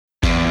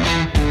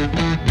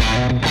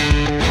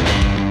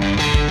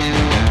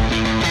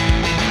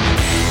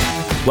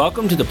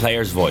Welcome to The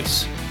Player's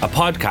Voice, a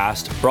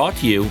podcast brought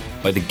to you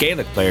by the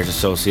Gaelic Players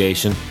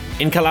Association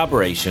in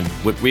collaboration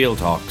with Real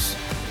Talks.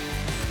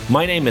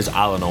 My name is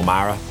Alan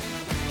O'Mara,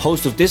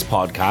 host of this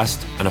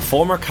podcast and a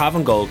former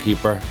Cavan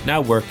goalkeeper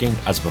now working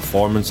as a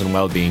performance and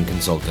wellbeing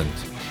consultant.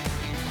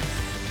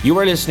 You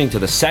are listening to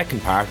the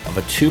second part of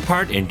a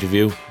two-part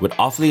interview with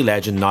Offaly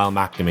legend Niall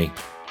McNamee.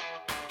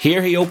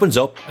 Here he opens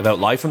up about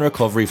life and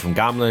recovery from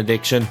gambling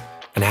addiction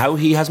and how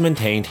he has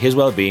maintained his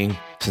well-being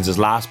since his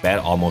last bet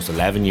almost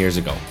 11 years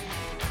ago.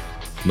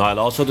 Niall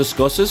also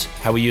discusses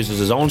how he uses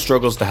his own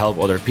struggles to help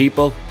other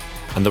people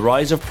and the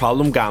rise of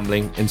problem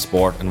gambling in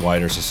sport and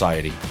wider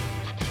society.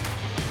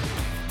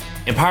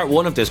 In part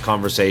one of this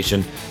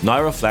conversation,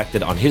 Niall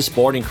reflected on his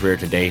sporting career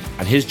to date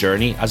and his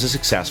journey as a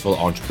successful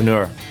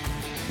entrepreneur.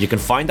 You can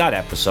find that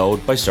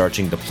episode by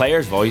searching The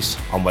Player's Voice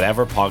on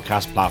whatever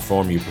podcast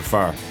platform you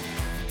prefer.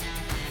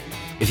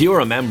 If you are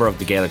a member of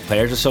the Gaelic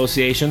Players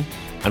Association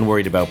and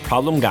worried about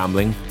problem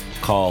gambling,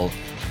 call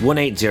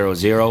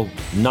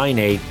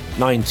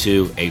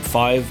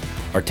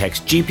 1800-989285 or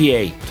text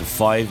GPA to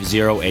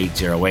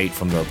 50808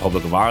 from the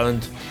Republic of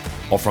Ireland,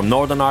 or from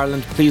Northern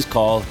Ireland, please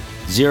call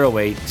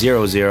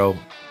 0800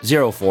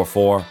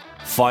 044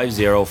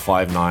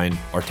 5059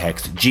 or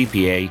text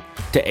GPA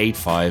to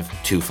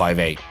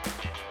 85258.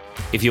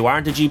 If you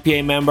aren't a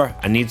GPA member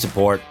and need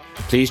support,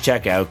 please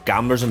check out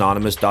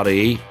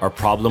gamblersanonymous.ie or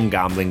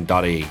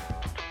problemgambling.ie.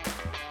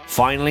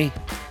 Finally,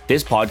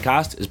 this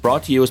podcast is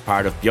brought to you as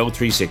part of Bio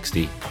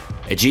 360,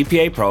 a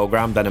GPA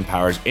programme that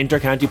empowers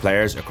inter-county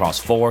players across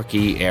four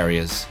key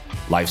areas: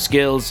 life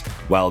skills,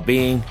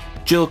 well-being,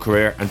 dual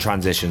career and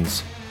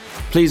transitions.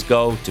 Please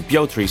go to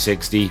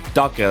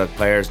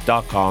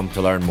bio360.gaelicplayers.com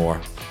to learn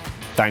more.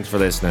 Thanks for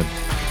listening.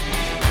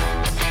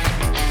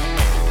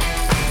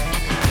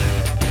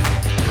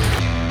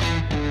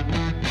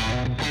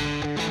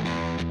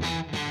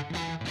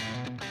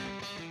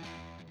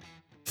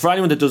 For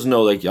anyone that doesn't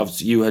know, like,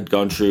 obviously you had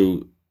gone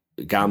through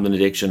gambling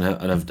addiction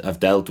and have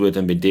dealt with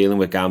and been dealing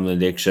with gambling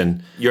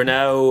addiction. You're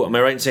now, am I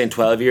right in saying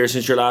 12 years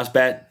since your last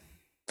bet?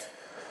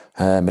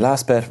 My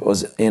last bet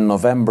was in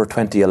November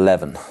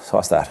 2011. So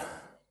what's that?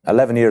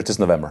 11 years this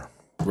November.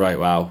 Right,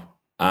 wow.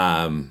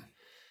 I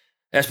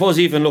suppose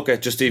even look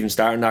at just even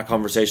starting that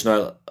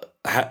conversation,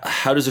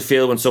 how does it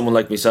feel when someone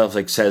like myself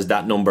like says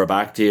that number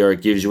back to you, or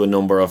gives you a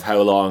number of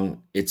how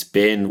long it's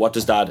been? What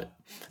does that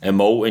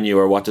emote in you,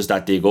 or what does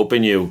that dig up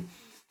in you?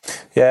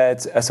 Yeah,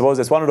 I suppose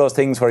it's one of those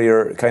things where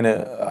you're kind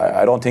of,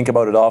 I don't think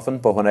about it often,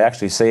 but when I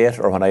actually say it,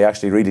 or when I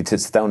actually really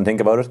sit down and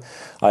think about it,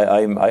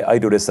 I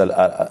do this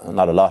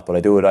not a lot, but I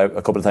do it a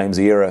couple of times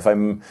a year. If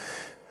I'm,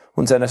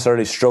 wouldn't say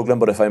necessarily struggling,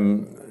 but if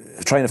I'm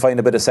trying to find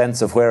a bit of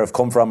sense of where I've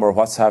come from, or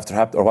what's after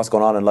happened, or what's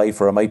going on in life,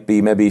 or I might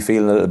be maybe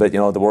feeling a little bit,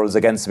 the world's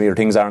against me, or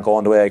things aren't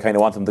going the way I kind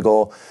of want them to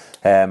go.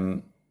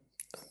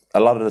 A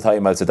lot of the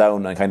time I'll sit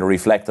down and kind of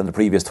reflect on the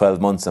previous 12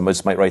 months, and I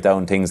just might write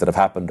down things that have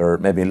happened, or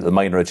maybe little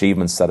minor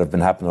achievements that have been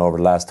happening over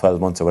the last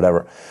 12 months or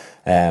whatever.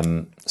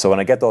 So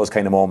when I get those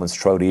kind of moments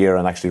throughout the year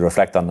and actually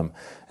reflect on them,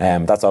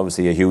 that's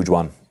obviously a huge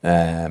one,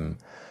 in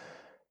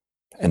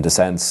the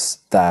sense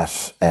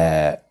that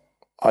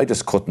I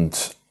just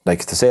couldn't,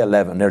 like, to say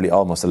 11, nearly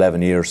almost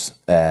 11 years,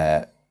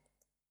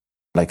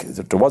 like,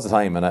 there was a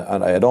time, and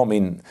I don't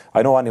mean,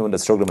 I know anyone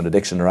that's struggling with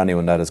addiction, or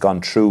anyone that has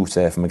gone through,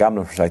 say, from a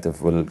gambling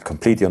perspective, will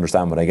completely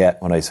understand what I get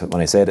when I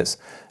say this,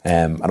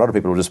 and other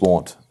people just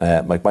won't.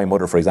 Like my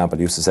mother, for example,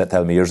 used to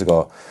tell me years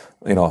ago,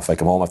 if I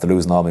come home after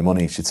losing all my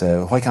money, she'd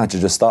say, why can't you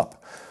just stop?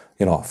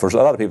 For a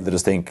lot of people, they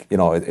just think,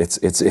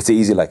 it's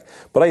easy, like.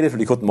 But I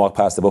literally couldn't walk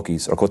past the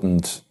bookies, or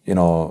couldn't,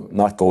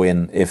 not go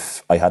in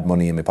if I had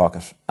money in my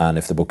pocket and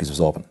if the bookies was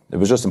open. It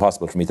was just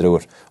impossible for me to do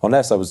it,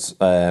 unless I was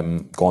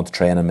going to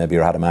training maybe,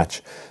 or had a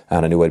match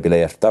and I knew I'd be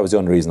late. That was the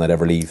only reason I'd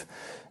ever leave.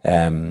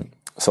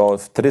 So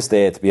to this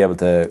day, to be able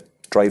to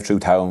drive through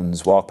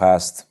towns, walk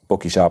past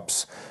bookie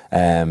shops,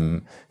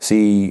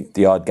 see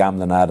the odd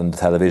gambling ad on the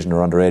television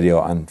or on the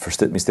radio, and for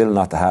me still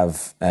not to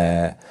have,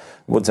 I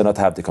wouldn't say not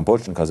to have the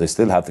compulsion, because I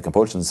still have the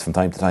compulsions from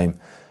time to time,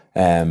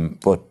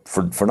 but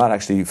for not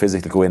actually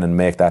physically go in and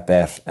make that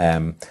bet,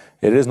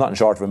 it is nothing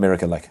short of a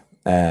miracle, like,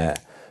 and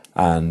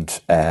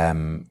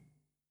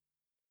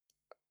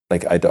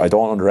like I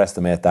don't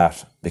underestimate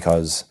that,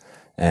 because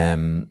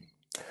I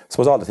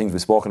suppose all the things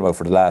we've spoken about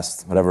for the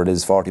last, whatever it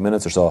is, 40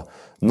 minutes or so,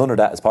 none of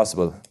that is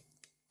possible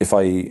if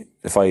I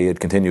had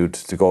continued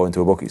to go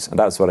into a bookies. And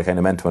that's what I kind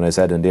of meant when I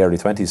said in the early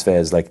 20s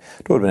phase, like,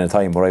 there would have been a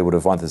time where I would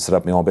have wanted to set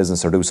up my own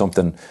business or do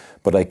something,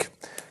 but like,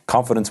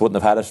 confidence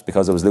wouldn't have had it,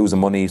 because I was losing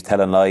money,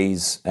 telling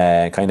lies,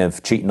 kind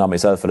of cheating on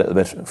myself a little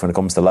bit when it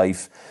comes to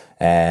life,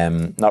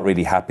 not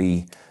really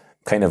happy,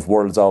 kind of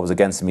world's always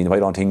against me, why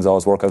don't things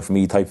always work out for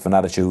me type of an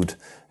attitude,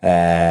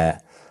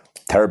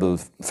 terrible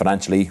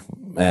financially.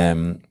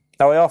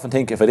 Now, I often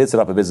think if I did set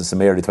up a business in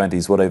my early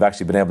 20s, would I have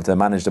actually been able to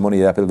manage the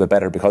money a little bit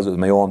better, because it was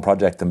my own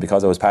project and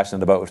because I was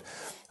passionate about it,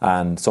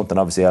 and something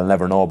obviously I'll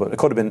never know, but it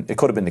could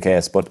have been the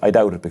case, but I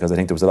doubt it, because I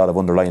think there was a lot of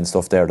underlying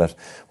stuff there that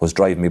was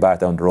driving me back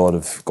down the road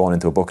of going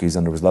into a bookies,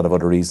 and there was a lot of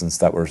other reasons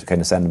that were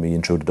kind of sending me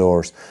in through the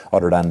doors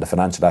other than the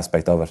financial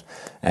aspect of it.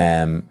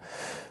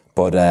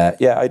 But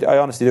I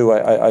honestly do.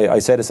 I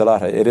say this a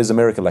lot. It is a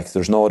miracle, like,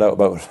 there's no doubt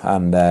about it.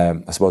 And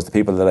I suppose the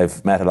people that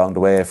I've met along the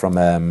way from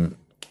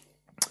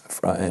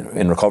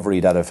in recovery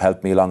that have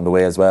helped me along the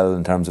way as well,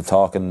 in terms of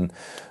talking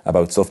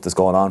about stuff that's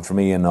going on for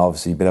me, and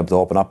obviously being able to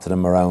open up to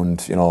them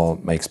around, you know,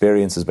 my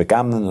experiences with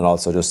gambling and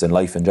also just in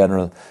life in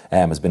general,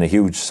 has been a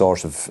huge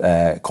source of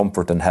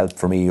comfort and help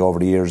for me over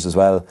the years as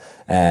well.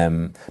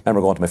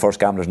 Remember going to my first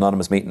Gamblers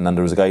Anonymous meeting, and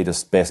there was a guy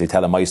just basically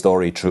telling my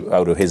story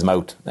out of his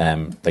mouth,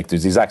 like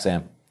there's the exact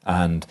same.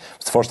 And it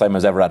was the first time I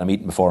was ever at a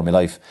meeting before in my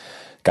life,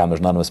 Gamblers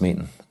Anonymous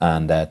meeting,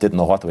 and didn't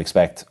know what to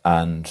expect.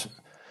 And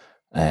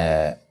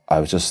I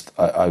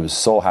was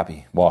so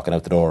happy walking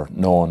out the door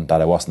knowing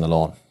that I wasn't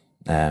alone.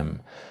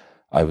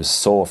 I was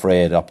so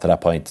afraid up to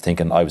that point,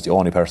 thinking I was the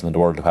only person in the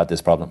world who had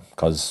this problem,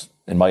 because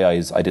in my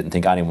eyes I didn't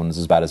think anyone was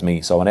as bad as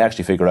me. So when I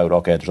actually figure out,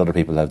 okay, there's other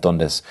people that have done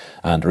this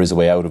and there is a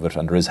way out of it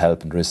and there is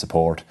help and there is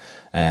support,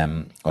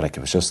 it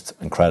was just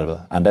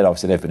incredible. And then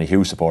obviously they've been a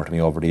huge support to me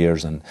over the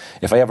years, and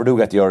if I ever do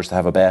get the urge to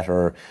have a bet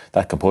or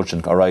that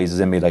compulsion arises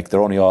in me, like,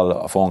 they're only all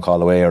a phone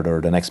call away or they're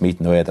the next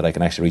meeting away that I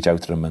can actually reach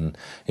out to them and,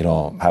 you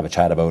know, have a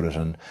chat about it.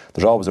 And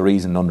there's always a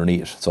reason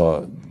underneath it.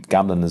 So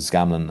gambling is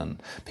gambling,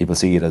 and people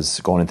see it as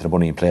going into the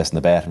money and placing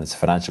the bet and it's a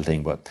financial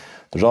thing, but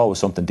there's always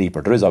something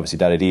deeper. There is obviously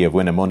that idea of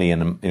winning money,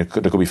 and there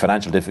could be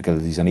financial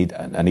difficulties. I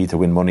need to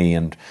win money,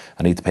 and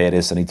I need to pay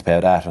this, I need to pay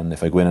that, and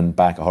if I go in and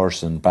back a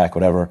horse and back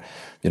whatever,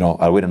 you know,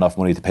 I'll win enough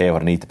money to pay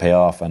what I need to pay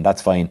off, and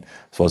that's fine. I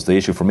suppose the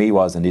issue for me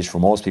was, and the issue for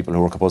most people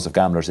who are compulsive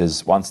gamblers,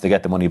 is once they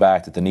get the money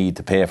back that they need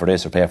to pay for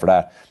this or pay for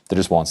that, they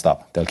just won't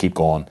stop. They'll keep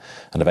going,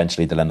 and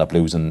eventually they'll end up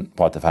losing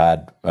what they've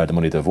had, or the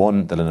money they've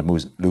won. They'll end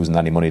up losing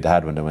any money they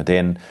had when they went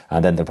in,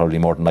 and then they'll probably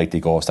more than likely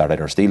go start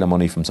either stealing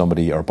money from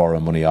somebody or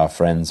borrowing money off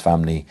friends,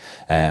 family,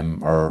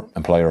 or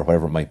employer, or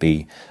whatever it might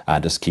be,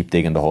 and just keep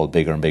digging the hole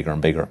bigger and bigger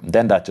and bigger. And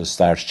then that just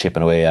starts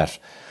chipping away at,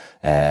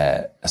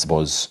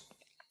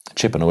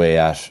 chipping away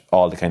at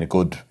all the kind of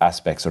good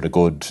aspects, or the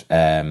good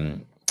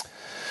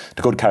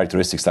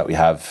characteristics that we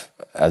have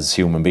as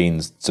human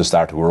beings, to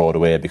start to erode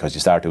away, because you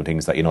start doing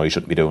things that you know you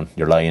shouldn't be doing.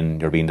 You're lying,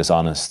 you're being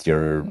dishonest,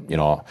 you're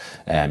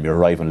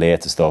arriving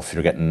late to stuff,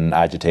 you're getting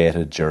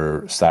agitated,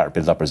 you're starting to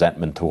build up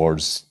resentment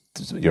towards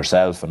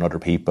yourself and other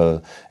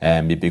people,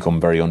 you become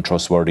very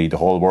untrustworthy. The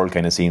whole world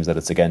kind of seems that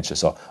it's against you.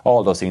 So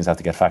all those things have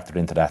to get factored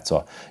into that.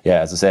 So yeah,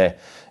 as I say,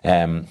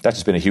 that's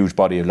just been a huge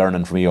body of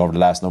learning for me over the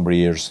last number of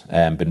years.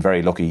 Been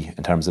very lucky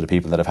in terms of the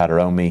people that I've had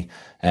around me,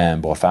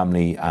 both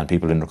family and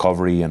people in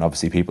recovery, and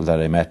obviously people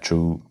that I met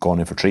through going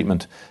in for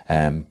treatment,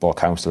 both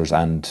counsellors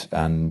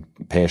and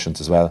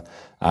patients as well.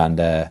 And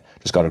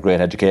just got a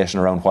great education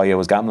around why I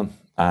was gambling.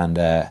 And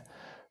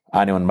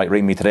anyone might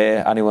ring me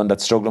today, anyone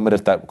that's struggling with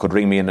it, that could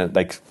ring me, and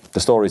like, the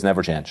stories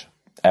never change,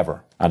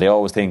 ever. And they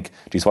always think,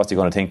 geez, what's he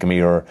going to think of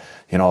me? Or,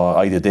 you know,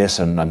 I did this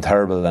and I'm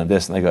terrible and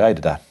this. And I go, I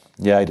did that.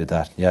 Yeah, I did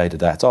that. Yeah, I did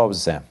that. It's always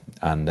the same.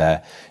 And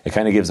it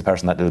kind of gives the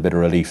person that little bit of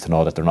relief to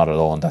know that they're not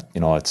alone, that,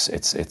 you know, it's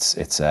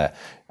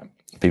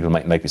people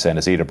mightn't like me saying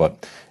this either,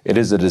 but it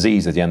is a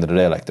disease at the end of the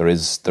day. Like, there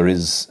is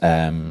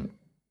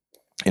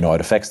you know,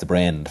 it affects the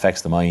brain, it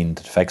affects the mind,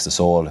 it affects the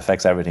soul, it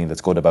affects everything that's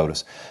good about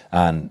us.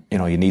 And, you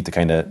know, you need to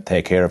kind of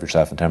take care of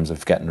yourself in terms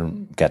of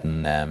getting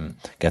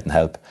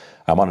help.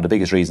 And one of the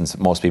biggest reasons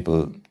most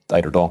people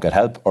either don't get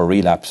help or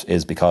relapse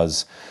is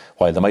because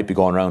while they might be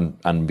going around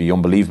and be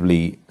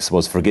unbelievably, I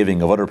suppose,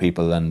 forgiving of other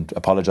people and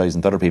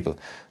apologising to other people,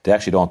 they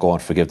actually don't go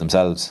and forgive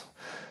themselves.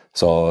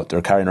 So they're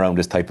carrying around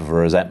this type of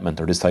resentment,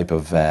 or this type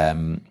of,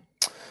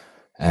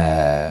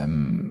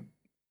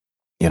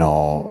 you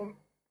know,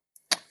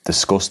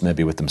 disgust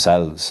maybe with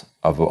themselves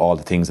of all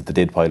the things that they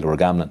did while they were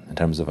gambling, in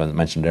terms of, as I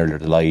mentioned earlier,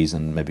 the lies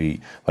and maybe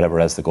whatever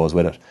else that goes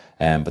with it.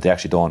 But they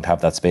actually don't have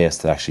that space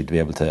to actually be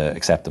able to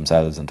accept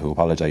themselves and to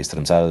apologise to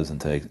themselves and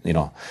to, you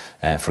know,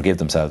 forgive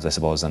themselves, I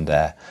suppose. And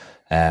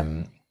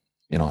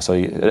you know, so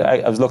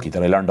I was lucky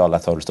that I learned all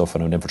that sort of stuff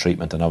when I went in for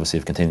treatment, and obviously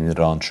I've continued it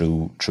on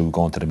through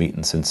going to the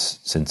meetings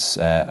since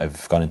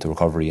I've gone into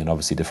recovery, and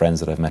obviously the friends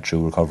that I've met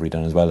through recovery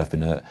then as well have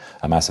been a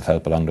massive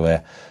help along the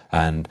way,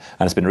 and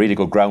it's been really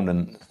good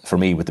grounding for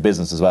me with the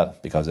business as well,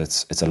 because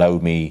it's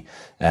allowed me,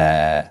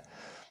 I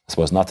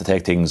suppose, not to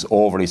take things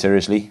overly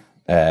seriously,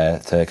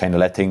 to kind of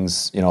let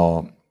things, you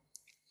know.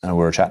 And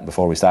we were chatting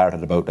before we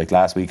started about, like,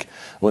 last week,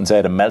 I wouldn't say I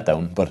had a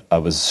meltdown, but I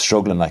was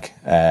struggling, like,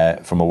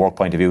 from a work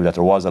point of view, that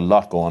there was a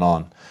lot going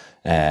on.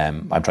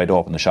 I'm trying to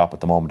open the shop at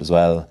the moment as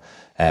well.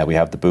 We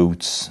have the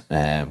boots,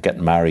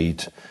 getting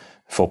married,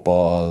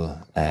 football,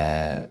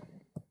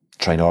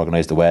 trying to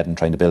organise the wedding,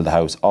 trying to build the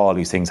house, all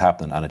these things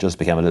happening, and it just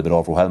became a little bit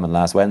overwhelming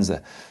last Wednesday.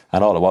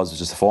 And all it was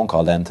just a phone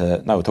call then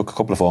it took a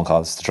couple of phone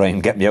calls to try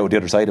and get me out the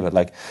other side of it,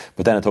 like,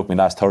 but then it took me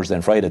last Thursday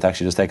and Friday to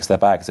actually just take a step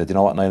back and said, you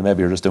know what, Niall, maybe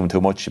you're just doing too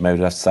much. You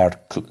maybe have to start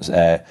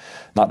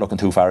not looking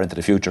too far into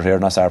the future here,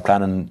 not start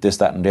planning this,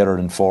 that and the other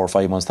in 4 or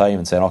 5 months time,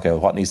 and saying, okay, well,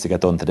 what needs to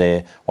get done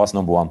today, what's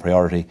number one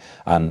priority,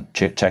 and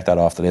check that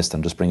off the list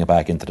and just bring it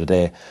back into the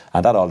day.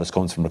 And that all just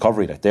comes from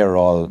recovery. Like, they're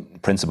all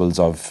principles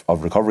of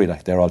recovery.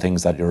 Like, they're all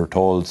things that you're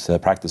told to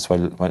practice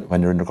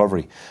when you're in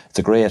recovery. It's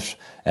a great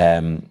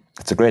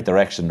it's a great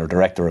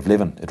director of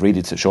living. It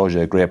really shows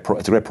you it's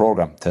a great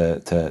program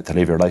to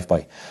live your life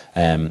by.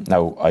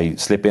 Now I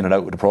slip in and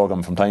out with the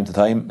program from time to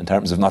time in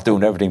terms of not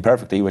doing everything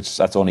perfectly, which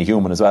that's only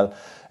human as well.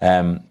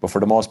 But for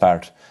the most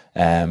part,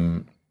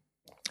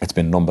 it's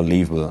been an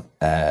unbelievable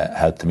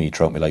help to me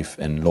throughout my life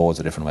in loads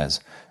of different ways.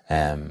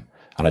 And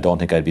I don't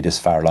think I'd be this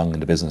far along in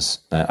the business.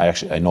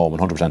 I know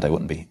 100% I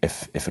wouldn't be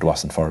if it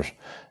wasn't for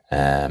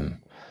it.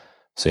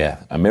 So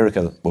yeah, a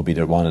miracle would be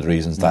one of the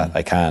reasons that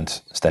I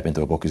can't step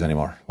into a bookies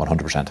anymore,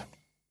 100%.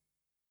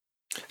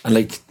 And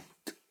like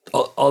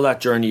all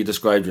that journey you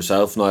described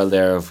yourself, Niall,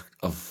 there of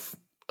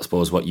I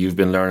suppose what you've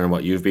been learning,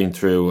 what you've been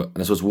through, and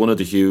I suppose one of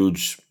the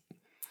huge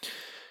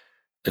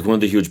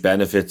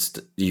benefits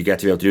that you get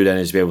to be able to do then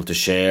is to be able to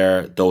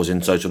share those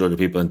insights with other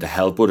people and to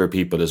help other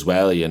people as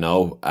well, you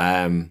know.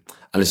 And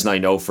listen, I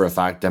know for a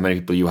fact how many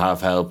people you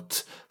have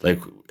helped,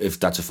 like if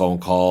that's a phone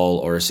call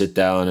or a sit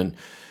down. And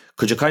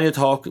could you kind of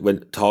talk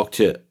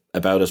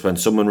about us when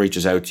someone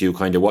reaches out to you,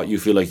 kind of what you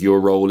feel like your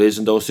role is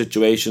in those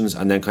situations,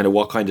 and then kind of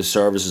what kind of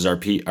services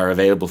are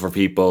available for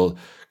people,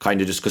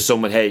 kind of just because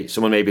someone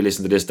may be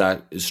listening to this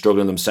that is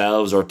struggling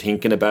themselves or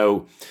thinking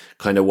about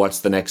kind of what's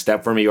the next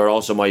step for me, or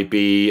also might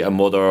be a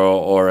mother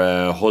or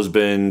a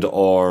husband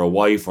or a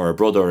wife or a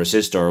brother or a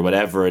sister or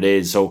whatever it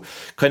is. So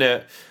kind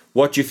of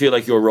what do you feel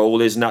like your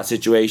role is in that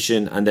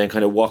situation, and then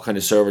kind of what kind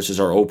of services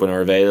are open or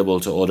available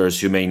to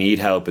others who may need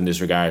help in this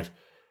regard?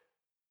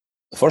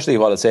 Firstly,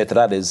 what I'd say to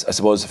that is, I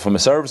suppose, from a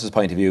services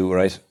point of view,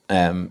 right,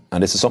 and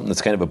this is something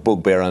that's kind of a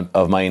bugbear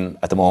of mine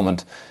at the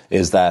moment,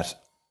 is that,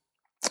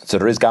 so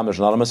there is Gamblers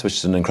Anonymous, which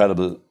is an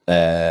incredible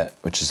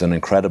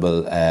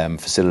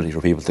facility for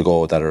people to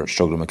go that are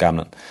struggling with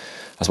gambling.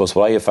 I suppose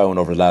what I have found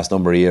over the last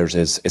number of years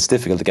is it's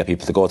difficult to get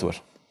people to go to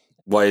it.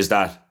 Why is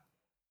that?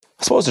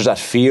 I suppose there's that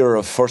fear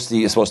of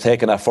firstly, I suppose,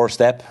 taking that first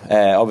step.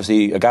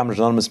 Obviously, a Gamblers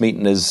Anonymous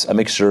meeting is a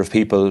mixture of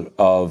people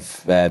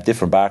of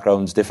different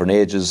backgrounds, different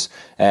ages,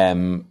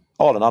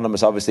 all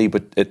anonymous, obviously,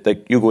 but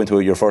like you go into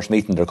your first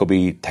meeting, there could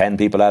be 10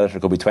 people at it, there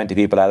could be 20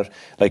 people at it.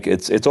 Like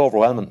it's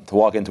overwhelming to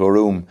walk into a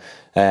room.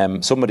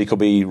 Somebody could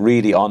be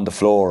really on the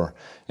floor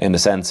in the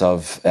sense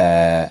of,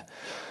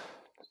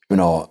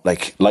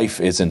 like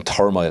life is in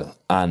turmoil,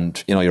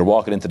 and you're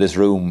walking into this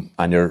room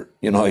and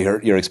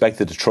you're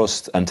expected to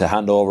trust and to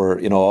hand over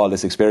all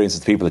this experience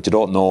to people that you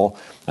don't know,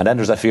 and then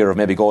there's that fear of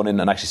maybe going in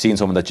and actually seeing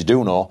someone that you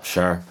do know.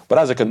 Sure. But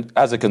as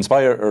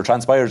it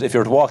transpires, if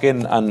you're to walk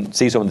in and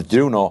see someone that you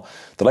do know,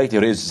 the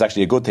likelihood is it's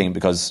actually a good thing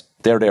because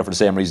they're there for the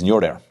same reason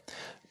you're there.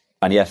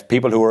 And yet,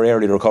 people who are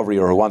early recovery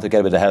or who want to get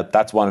a bit of help,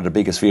 that's one of the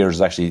biggest fears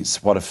is actually,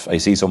 what if I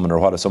see someone, or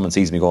what if someone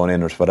sees me going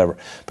in or whatever?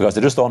 Because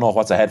they just don't know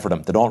what's ahead for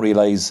them. They don't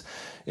realise,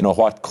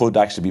 what could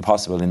actually be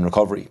possible in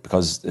recovery.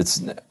 Because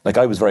it's, like,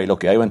 I was very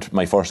lucky. I went to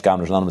my first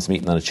Gamblers Anonymous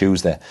meeting on a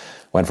Tuesday,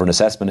 went for an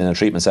assessment in a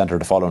treatment centre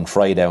the following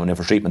Friday, and then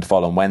for treatment the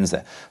following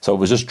Wednesday. So it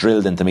was just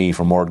drilled into me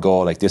from word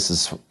go, like, this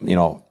is,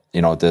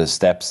 the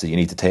steps that you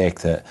need to take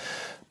to...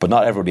 But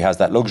not everybody has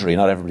that luxury.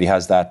 Not everybody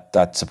has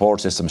that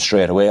support system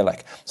straight away.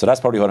 Like, so that's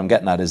probably what I'm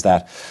getting at, is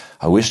that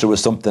I wish there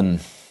was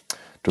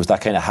that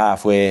kind of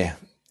halfway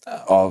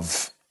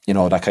of,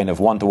 that kind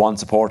of one-to-one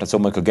support that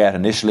someone could get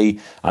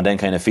initially, and then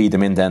kind of feed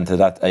them in then to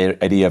that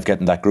idea of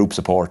getting that group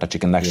support that you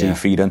can actually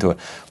feed into it.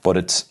 But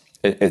it's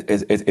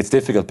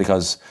difficult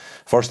because,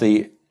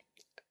 firstly,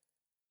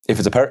 if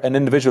it's an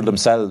individual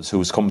themselves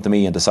who's come to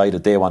me and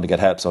decided they want to get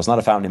help, so it's not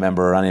a family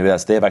member or anybody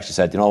else, they've actually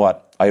said, you know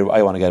what, I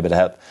want to get a bit of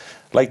help.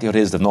 Likelihood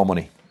is they've no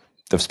money.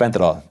 They've spent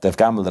it all. They've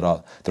gambled it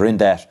all. They're in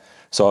debt.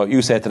 So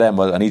you say to them,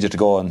 well, I need you to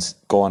go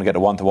and get a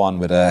one-to-one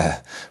with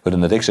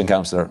an addiction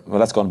counsellor. Well,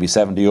 that's going to be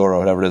 €70 or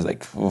whatever it is.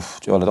 Like, well,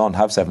 I don't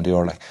have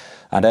 €70. Like,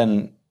 and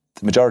then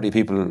the majority of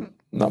people,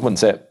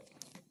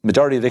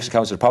 majority of addiction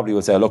counsellors probably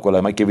would say, look, well,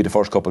 I might give you the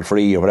first couple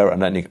free or whatever,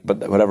 and then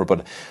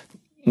but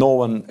no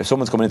one, if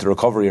someone's coming into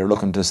recovery or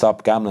looking to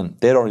stop gambling,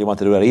 they don't really want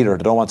to do that either.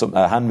 They don't want something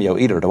to hand me out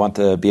either. They want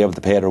to be able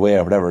to pay their way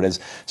or whatever it is.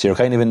 So you're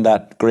kind of in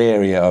that grey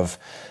area of,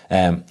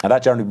 and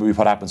that generally will be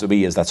what happens with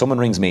me, is that someone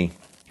rings me,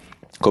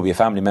 could be a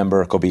family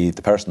member, could be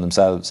the person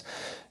themselves,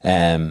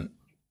 and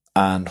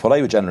what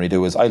I would generally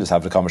do is I just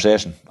have the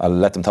conversation. I'll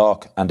let them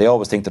talk, and they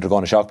always think that they're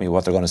going to shock me with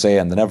what they're going to say,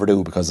 and they never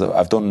do, because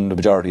I've done the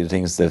majority of the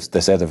things they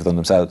say they've done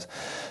themselves.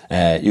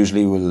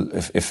 Usually,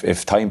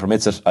 if time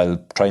permits it, I'll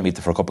try and meet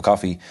them for a cup of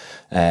coffee,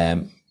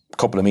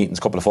 couple of meetings,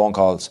 couple of phone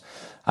calls,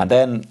 and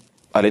then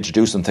I'll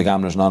introduce them to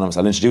Gamblers Anonymous.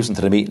 I'll introduce them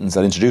to the meetings.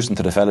 I'll introduce them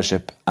to the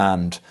fellowship,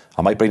 and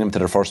I might bring them to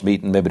their first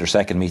meeting, maybe their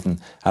second meeting,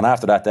 and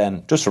after that,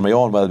 then just for my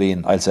own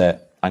well-being, I'll say,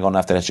 I'm going to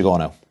have to let you go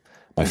now.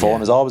 My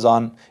phone is always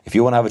on. If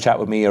you want to have a chat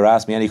with me or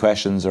ask me any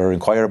questions or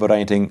inquire about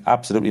anything,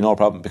 absolutely no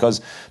problem,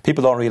 because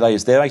people don't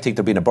realise, they might think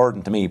they're being a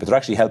burden to me, but they're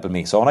actually helping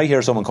me. So when I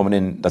hear someone coming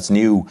in that's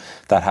new,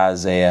 that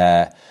has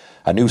a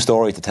new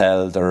story to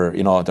tell,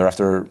 they're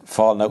after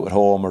falling out at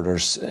home, or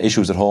there's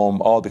issues at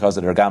home, all because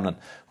of their gambling,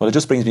 well, it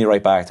just brings me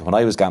right back to when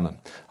I was gambling,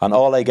 and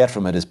all I get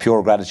from it is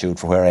pure gratitude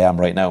for where I am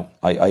right now.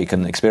 I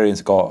can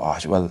experience,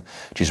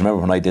 remember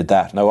when I did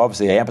that. Now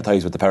obviously I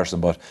empathise with the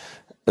person, but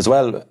as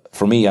well,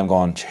 for me, I'm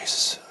going,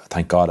 Jesus,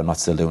 thank God I'm not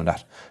still doing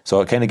that.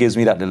 So it kind of gives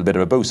me that little bit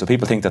of a boost. So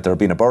people think that they're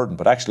being a burden,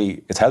 but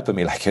actually it's helping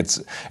me. Like it's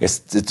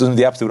doing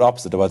the absolute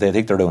opposite of what they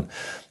think they're doing.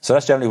 So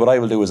that's generally what I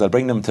will do, is I'll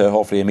bring them to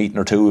hopefully a meeting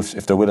or two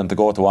if they're willing to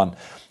go to one.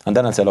 And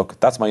then I'll say, look,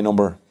 that's my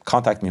number.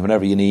 Contact me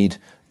whenever you need.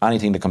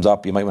 Anything that comes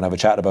up you might want to have a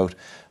chat about.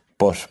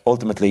 But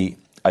ultimately,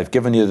 I've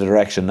given you the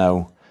direction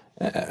now.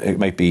 It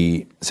might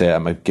be, say, I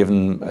might give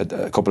them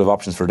a couple of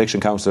options for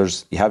addiction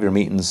counsellors. You have your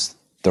meetings.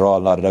 They're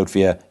all nodded out for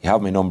you. You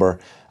have my number.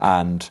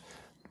 And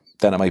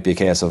then it might be a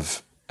case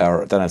of,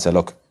 or then I'd say,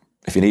 look,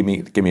 if you need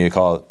me, give me a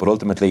call. But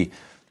ultimately,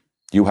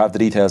 you have the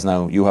details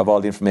now. You have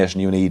all the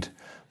information you need.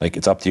 Like,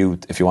 it's up to you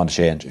if you want to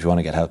change, if you want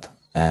to get help.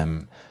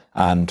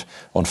 And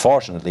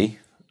unfortunately,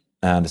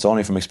 and it's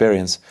only from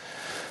experience,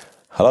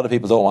 a lot of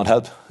people don't want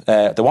help.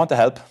 They want to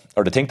help,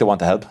 or they think they want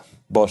to help,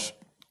 but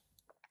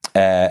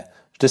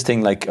this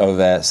thing like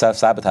of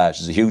self-sabotage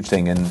is a huge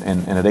thing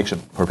in addiction,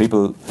 where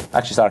people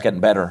actually start getting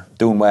better,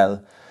 doing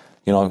well,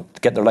 you know,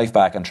 get their life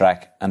back on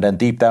track, and then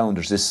deep down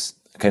there's this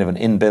kind of an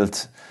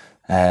inbuilt,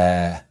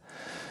 I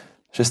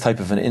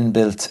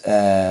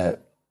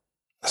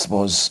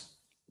suppose,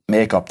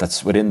 makeup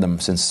that's within them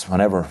since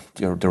whenever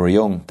they were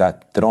young,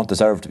 that they don't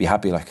deserve to be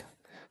happy. Like,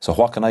 so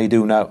what can I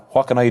do now?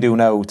 What can I do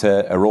now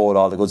to erode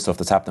all the good stuff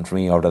that's happened for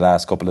me over the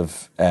last couple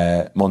of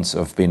months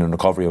of being in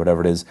recovery or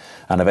whatever it is,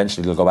 and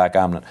eventually they'll go back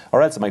gambling?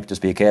 Or else it might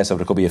just be a case of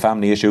there could be a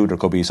family issue, there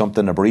could be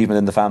something, a bereavement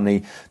in the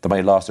family, they might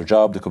have lost their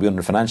job, they could be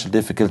under financial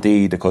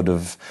difficulty, they could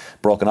have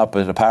broken up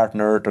with a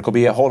partner, there could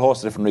be a whole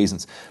host of different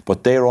reasons.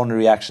 But their only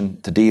reaction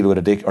to deal with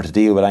addiction or to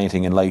deal with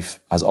anything in life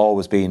has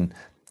always been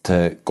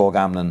to go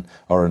gambling,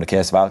 or in the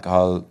case of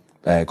alcohol,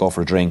 go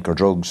for a drink, or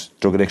drugs.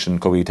 Drug addiction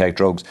could be take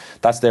drugs.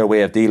 That's their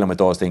way of dealing with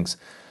those things.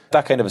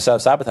 That kind of a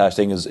self-sabotage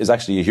thing is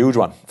actually a huge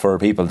one for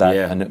people.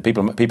 And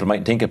people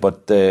mightn't think it,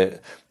 but they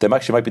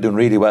actually might be doing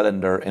really well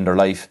in their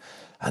life,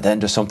 and then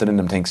just something in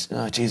them thinks,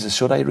 oh Jesus,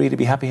 should I really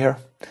be happy here?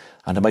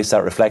 And they might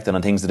start reflecting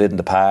on things they did in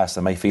the past.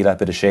 They might feel that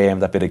bit of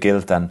shame, that bit of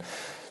guilt, and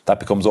that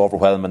becomes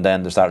overwhelming.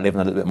 Then they start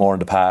living a little bit more in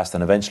the past,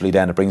 and eventually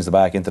then it brings them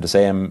back into the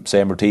same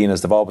routine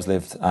as they've always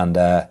lived. And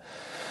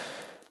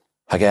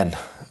again,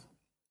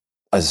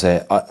 as I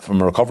say,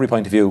 from a recovery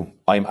point of view,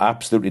 I'm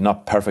absolutely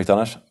not perfect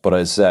on it, but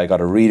I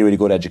got a really, really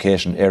good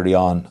education early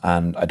on,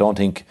 and I don't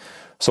think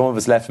some of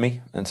it's left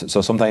me. And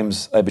so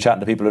sometimes I'd be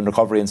chatting to people in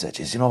recovery and say,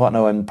 geez, you know what,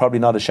 now I'm probably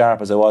not as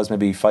sharp as I was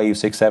maybe 5,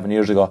 6, 7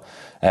 years ago,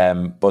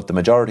 but the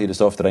majority of the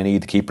stuff that I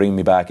need to keep bringing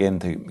me back in,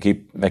 to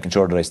keep making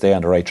sure that I stay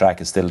on the right track,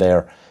 is still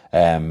there.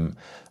 And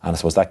I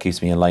suppose that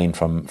keeps me in line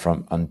from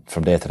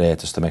day to day,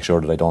 just to make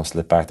sure that I don't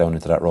slip back down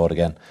into that road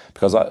again.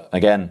 Because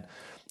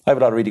I have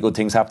a lot of really good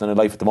things happening in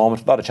life at the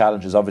moment. A lot of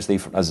challenges, obviously,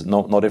 as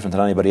no different than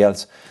anybody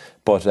else.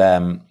 But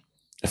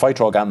if I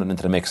throw gambling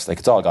into the mix, like,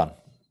 it's all gone.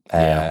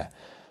 It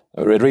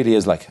really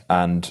is, like.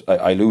 And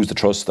I lose the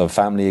trust of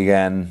family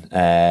again.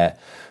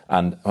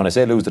 And when I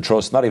say lose the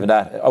trust, not even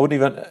that. Not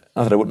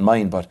that I wouldn't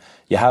mind, but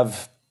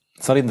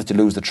it's not even that you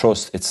lose the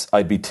trust. It's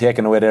I'd be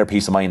taking away their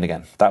peace of mind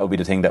again. That would be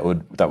the thing that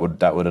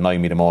would annoy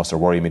me the most or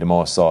worry me the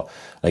most. So,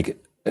 like,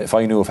 if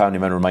I knew a family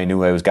member of mine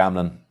knew I was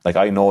gambling, like,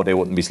 I know they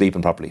wouldn't be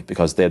sleeping properly,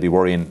 because they'd be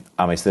worrying,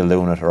 am I still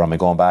doing it, or am I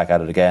going back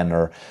at it again,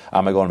 or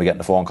am I going to be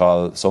getting a phone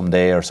call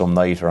someday or some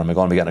night, or am I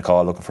going to be getting a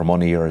call looking for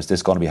money, or is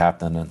this going to be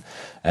happening?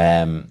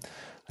 And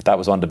that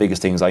was one of the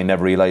biggest things I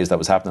never realised that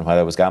was happening while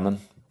I was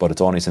gambling. But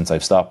it's only since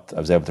I've stopped I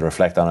was able to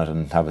reflect on it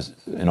and have,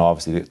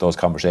 obviously those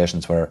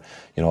conversations where,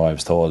 I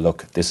was told,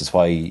 look, this is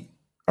why.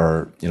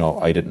 Or,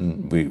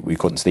 we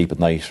couldn't sleep at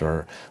night,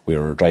 or we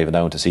were driving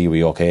down to see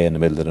we okay in the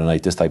middle of the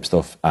night, this type of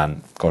stuff.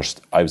 And of course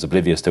I was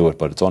oblivious to it,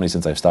 but it's only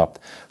since I've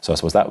stopped. So I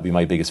suppose that would be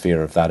my biggest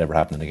fear, if that ever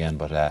happening again.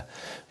 But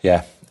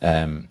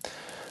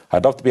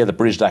I'd love to be able to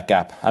bridge that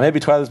gap, and maybe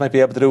 12s might be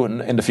able to do it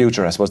in the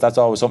future. I suppose that's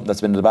always something that's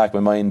been in the back of my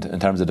mind,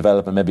 in terms of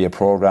developing maybe a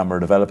program, or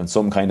developing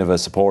some kind of a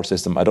support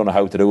system. I don't know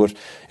how to do it.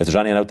 If there's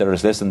anyone out there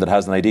that's listening that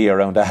has an idea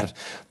around that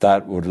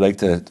would like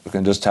to, we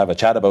can just have a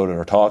chat about it,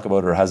 or talk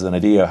about it, or has an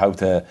idea how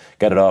to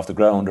get it off the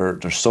ground, or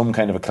there's some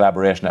kind of a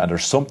collaboration, and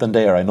there's something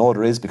there. I know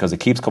there is, because it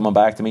keeps coming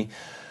back to me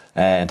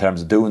in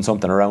terms of doing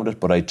something around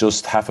it, but I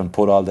just haven't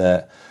been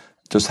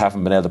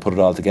able to put it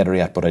all together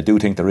yet. But I do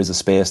think there is a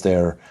space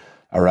there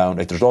around,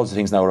 like, there's loads of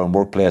things now around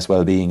workplace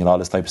well-being and all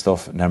this type of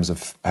stuff, in terms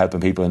of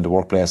helping people in the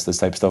workplace, this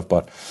type of stuff.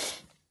 But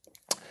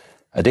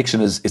addiction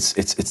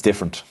it's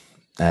different.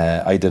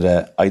 I did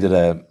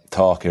a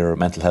talk here,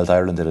 Mental Health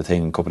Ireland did a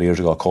thing a couple of years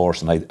ago, a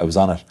course, and I was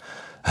on it,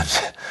 and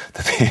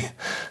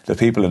the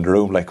people in the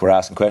room, like, were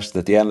asking questions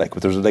at the end, like,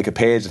 there's like a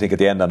page, I think, at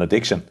the end on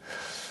addiction,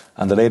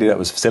 and the lady that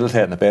was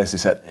facilitating it basically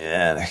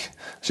said, like,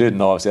 she didn't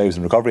know, obviously I was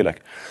in recovery,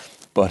 like.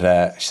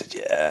 But she said,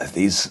 yeah,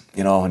 these,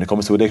 when it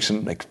comes to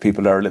addiction, like,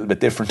 people are a little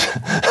bit different.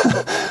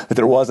 But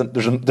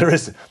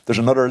there's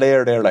another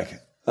layer there, like,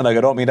 and like,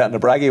 I don't mean that in a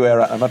braggy way.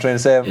 I'm not trying to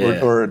say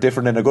we're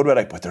different in a good way,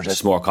 like, but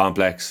it's more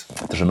complex.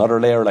 There's another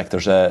layer, like,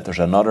 there's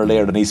another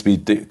layer that needs to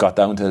be got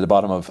down to the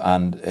bottom of,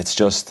 and it's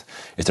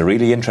a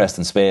really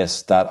interesting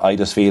space that I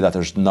just feel that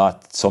there's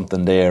not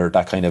something there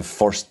that kind of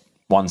first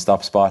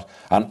one-stop spot.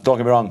 And don't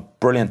get me wrong,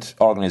 brilliant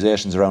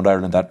organisations around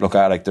Ireland that look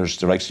at, like there's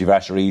the likes of your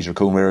Asheries, your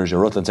Coombe Mirrors, your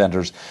Rutland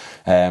Centres,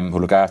 who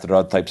look after the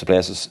odd types of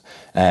places,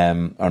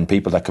 and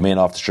people that come in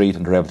off the street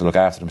and they're able to look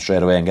after them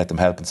straight away and get them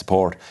help and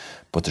support.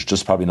 But there's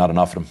just probably not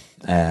enough of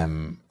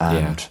them.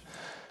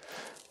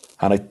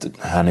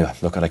 Anyway,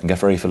 look, I can get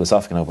very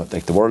philosophical now, but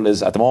like the world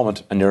is at the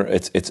moment, and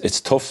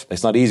it's tough.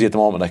 It's not easy at the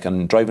moment. Like,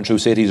 and driving through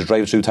cities or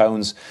driving through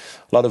towns,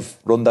 a lot of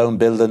rundown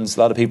buildings, a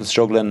lot of people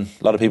struggling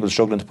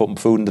to put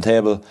food on the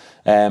table.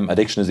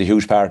 Addiction is a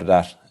huge part of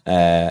that.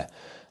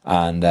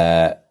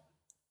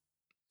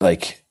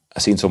 Like I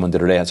seen someone the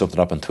other day had something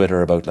up on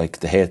Twitter about like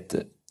they hate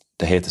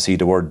to see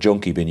the word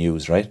junkie being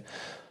used, right?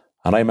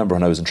 And I remember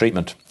when I was in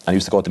treatment, I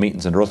used to go to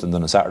meetings in Rutland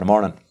on a Saturday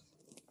morning.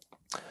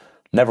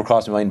 Never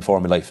crossed my mind before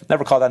in my life.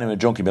 Never called anyone a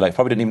junkie in my life.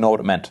 Probably didn't even know what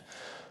it meant.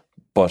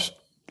 But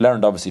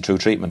learned obviously through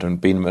treatment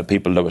and being with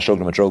people that were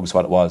struggling with drugs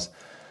what it was.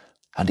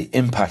 And the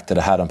impact that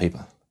it had on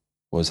people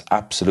was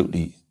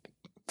absolutely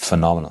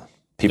phenomenal.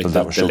 People like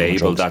that were struggling with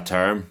drugs. That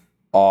term.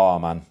 Oh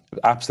man,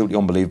 absolutely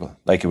unbelievable.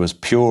 Like it was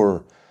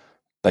pure,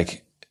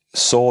 like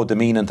so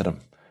demeaning to them.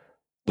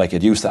 Like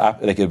it used to,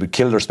 like it would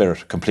kill their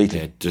spirit completely.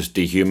 Yeah, it just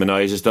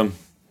dehumanises them.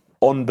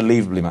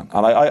 Unbelievably, man.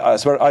 And I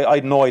swear, I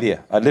had no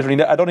idea. I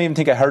don't even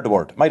think I heard the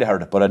word. Might have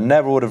heard it, but I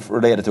never would have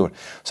related to it.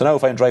 So now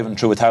if I'm driving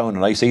through a town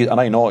and I see,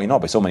 and I know,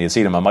 by someone, you'll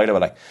see them a mile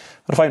away, like,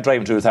 but if I'm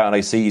driving through a town and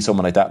I see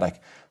someone like that,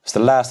 like, it's the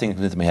last thing that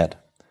comes into my head.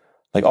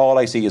 Like, all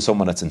I see is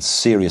someone that's in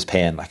serious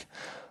pain. Like,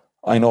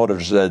 I know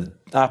there's an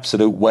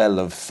absolute well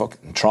of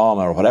fucking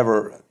trauma or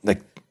whatever,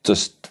 like,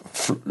 just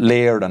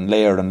layered on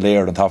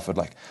top of it,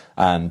 like,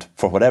 and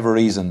for whatever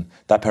reason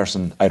that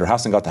person either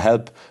hasn't got the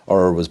help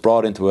or was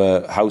brought into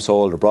a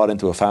household or brought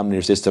into a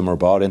family system or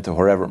brought into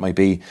wherever it might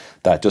be,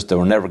 that just they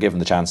were never given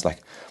the chance.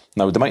 Like,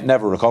 now they might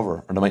never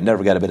recover or they might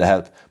never get a bit of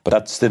help, but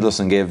that still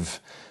doesn't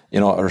give,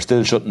 or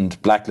still shouldn't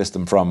blacklist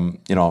them from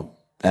being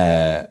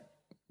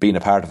a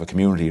part of a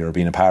community or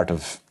being a part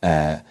of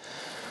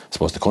I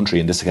suppose the country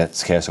in this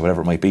case or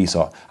whatever it might be.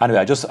 So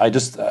anyway,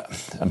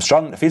 I'm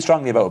strong. I feel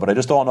strongly about it, but I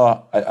just don't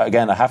know. I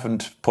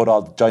haven't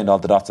joined all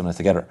the dots on it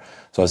together.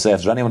 So I say, if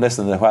there's anyone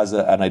listening that has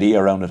an idea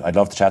around it, I'd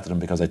love to chat to them,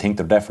 because I think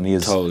there definitely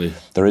is. Totally.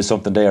 There is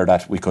something there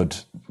that we could,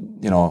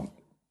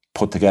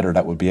 put together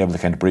that would be able to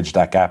kind of bridge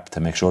that gap to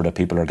make sure that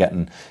people are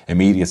getting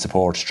immediate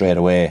support straight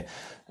away,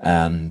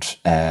 and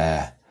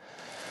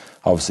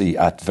obviously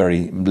at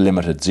very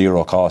limited,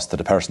 zero cost to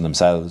the person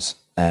themselves.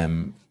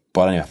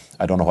 But anyway,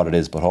 I don't know what it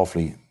is, but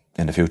hopefully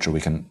in the future we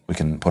can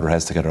put our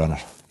heads together on it.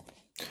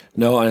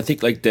 No, and I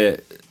think like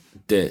the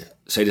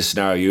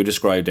scenario you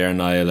described there,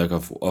 Niall, like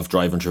of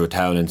driving through a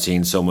town and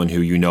seeing someone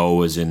who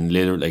is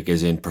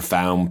in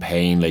profound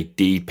pain, like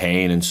deep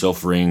pain and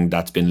suffering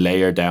that's been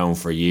layered down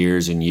for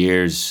years and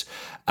years.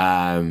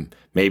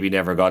 Maybe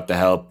never got the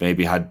help,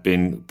 maybe had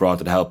been brought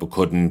to the help but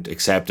couldn't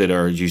accept it,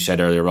 or as you said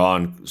earlier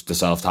on, the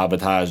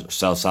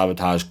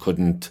self-sabotage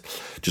couldn't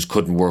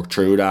work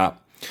through that.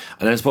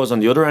 And then I suppose on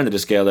the other end of the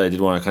scale that I did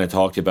want to kind of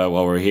talk to you about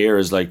while we're here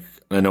is, like,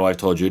 I know I've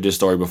told you this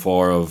story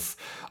before of,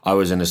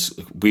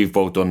 we've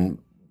both done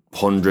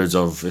hundreds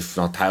of, if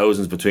not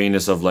thousands between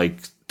us, of like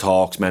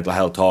talks, mental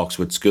health talks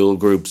with school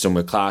groups and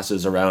with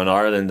classes around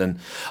Ireland. And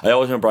I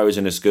always remember I was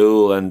in a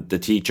school and the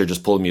teacher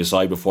just pulled me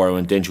aside before I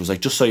went in. She was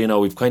like, just so you know,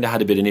 we've kind of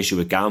had a bit of an issue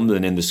with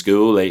gambling in the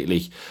school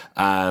lately.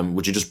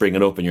 Would you just bring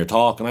it up in your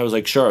talk? And I was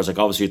like, sure. I was like,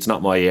 obviously it's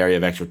not my area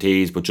of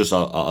expertise, but just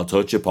I'll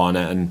touch upon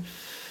it. And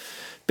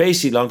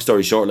basically, long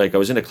story short, like, I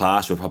was in a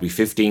class with probably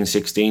 15,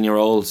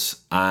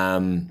 16-year-olds,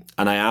 and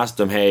I asked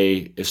them,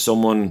 hey, if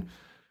someone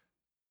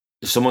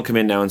came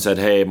in now and said,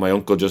 hey, my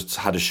uncle just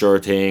had a sure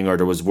thing, or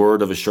there was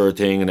word of a sure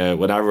thing in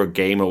whatever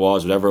game it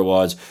was, whatever it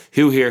was,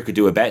 who here could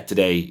do a bet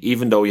today,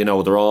 even though,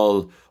 they're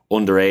all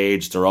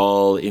underage, they're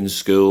all in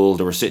school,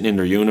 they were sitting in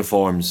their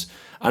uniforms.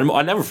 And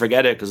I'll never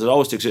forget it, because it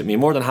always sticks with me.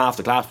 More than half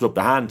the class put up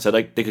their hand, said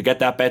like they could get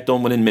that bet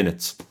done within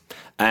minutes.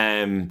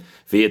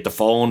 Via the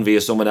phone, via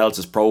someone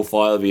else's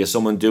profile, via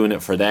someone doing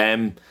it for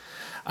them.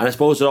 And I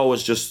suppose it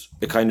always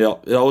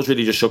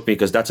really just shook me,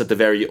 because that's at the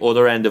very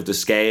other end of the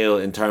scale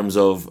in terms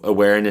of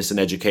awareness and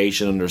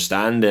education,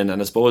 understanding.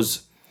 And I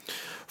suppose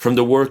from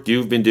the work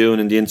you've been doing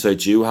and the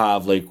insights you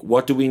have, like,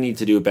 what do we need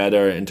to do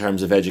better in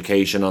terms of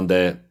education on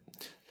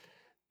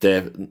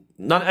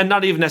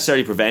not even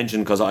necessarily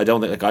prevention, because I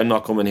don't think, like, I'm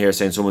not coming here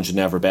saying someone should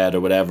never bet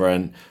or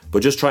whatever,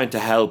 but just trying to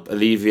help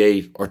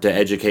alleviate or to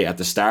educate at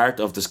the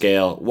start of the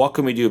scale. What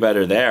can we do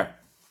better there?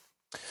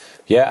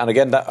 Yeah, and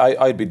again, that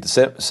I'd be the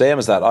same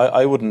as that.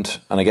 I wouldn't,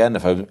 and again,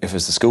 if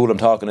it's the school I'm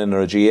talking in,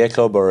 or a GA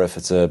club, or if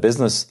it's a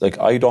business, like,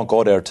 I don't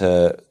go there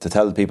to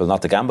tell people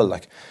not to gamble.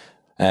 Like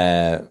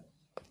I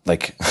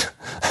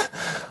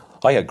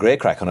had great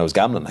crack when I was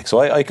gambling, like, so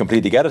I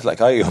completely get it.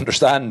 Like, I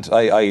understand.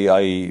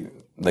 I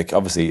like,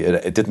 obviously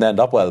it didn't end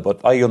up well, but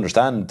I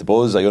understand the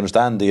buzz, I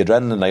understand the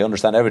adrenaline, I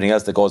understand everything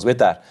else that goes with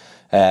that.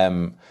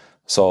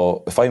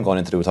 So if I'm going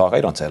in to do a talk,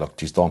 I don't say, look,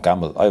 geez, don't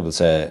gamble. I will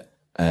say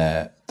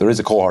there is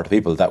a cohort of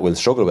people that will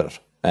struggle with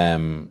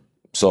it.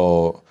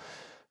 So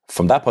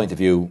from that point of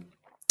view,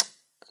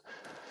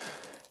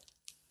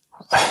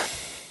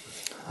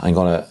 I'm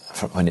going to,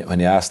 when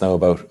you ask now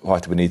about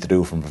what do we need to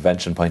do from a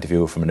prevention point of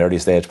view, from an early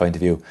stage point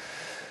of view,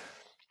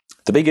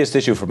 the biggest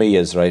issue for me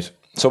is, right,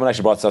 someone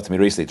actually brought this up to me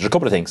recently. There's a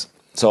couple of things.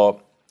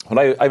 So when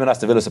I'm an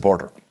Aston Villa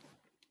supporter,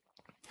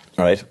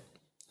 right,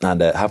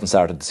 and haven't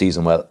started the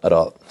season well at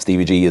all.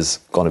 Stevie G is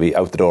going to be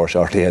out the door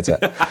shortly, I'd say.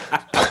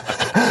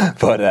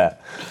 but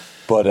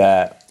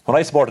when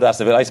I supported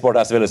Aston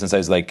Villa since I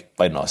was like,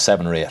 I don't know,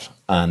 7 or 8.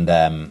 And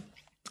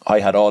I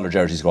had all their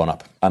jerseys growing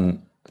up.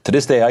 And to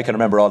this day, I can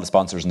remember all the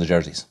sponsors in the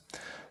jerseys.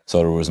 So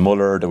there was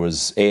Muller, there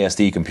was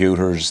ASD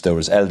computers, there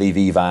was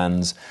LDV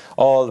vans,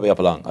 all the way up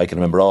along. I can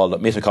remember all the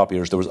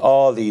Metacopiers. There was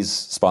all these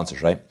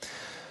sponsors, right?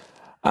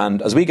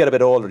 And as we get a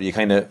bit older, you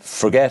kind of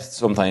forget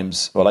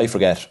sometimes, well, I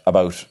forget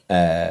about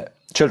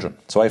children.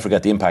 So I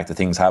forget the impact that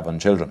things have on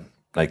children.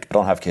 Like, I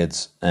don't have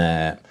kids,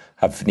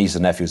 have nieces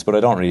and nephews, but I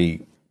don't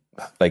really,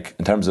 like,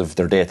 in terms of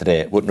their day-to-day,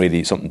 it wouldn't really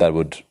be something that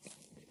would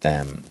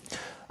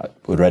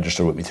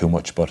register with me too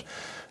much. But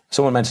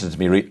someone mentioned it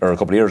to me a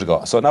couple of years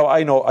ago. So now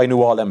I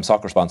knew all them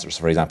soccer sponsors,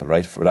 for example,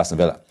 right, for Aston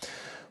Villa.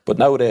 But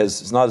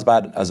nowadays, it's not as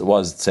bad as it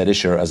was, say,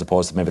 this year, as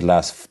opposed to maybe the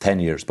last 10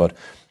 years. But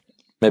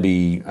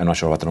maybe, I'm not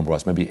sure what the number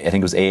was, maybe I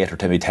think it was 8 or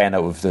maybe 10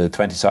 out of the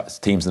 20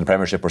 teams in the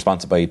Premiership were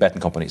sponsored by betting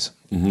companies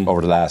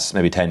over the last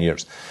maybe 10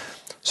 years.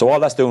 So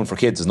all that's doing for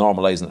kids is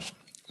normalising it.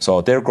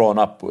 So they're growing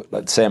up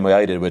the same way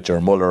I did with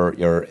your Muller,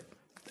 your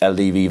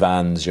LDV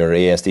vans, your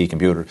ASD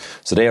computer.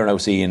 So they are now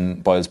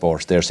seeing Boyle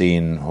Sports, they're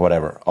seeing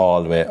whatever,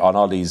 all the way on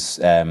all these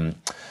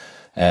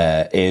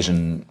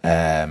Asian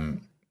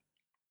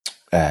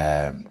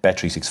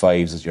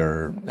Bet365s,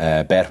 your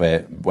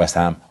Betway, West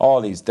Ham,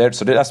 all these.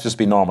 So that's just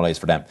been normalised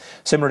for them.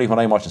 Similarly, when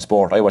I'm watching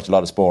sport, I watch a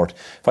lot of sport.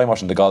 If I'm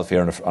watching the golf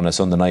here on a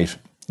Sunday night,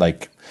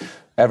 like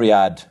every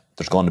ad,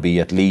 there's going to be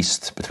at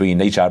least,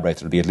 between each ad break,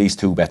 there'll be at least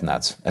 2 betting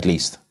ads, at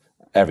least,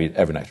 every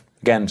night.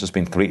 Again, it's just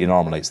been completely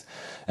normalised.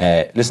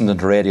 Listening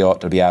to the radio,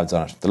 there'll be ads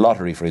on it. The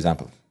lottery, for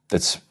example,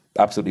 that's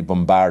absolutely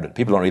bombarded.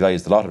 People don't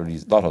realise the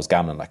lotto's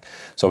gambling. Like,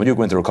 so when you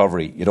go into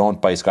recovery, you don't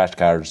buy scratch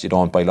cards, you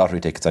don't buy lottery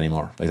tickets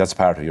anymore. Like, that's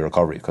part of your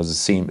recovery because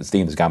it's deemed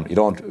as gambling.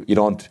 You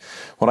don't.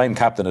 When I'm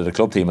captain of the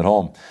club team at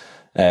home,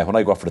 when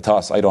I go up for the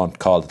toss, I don't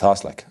call the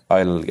toss. Like,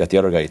 I'll get the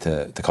other guy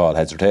to call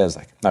heads or tails.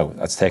 Like, now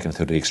that's taken it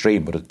to the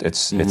extreme, but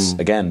it's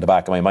again the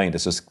back of my mind.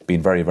 It's just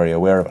being very, very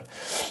aware of it.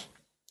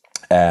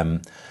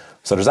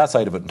 So there's that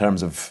side of it in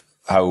terms of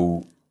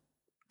how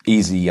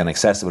easy and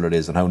accessible it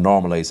is and how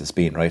normalised it's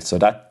been, right? So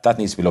that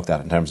needs to be looked at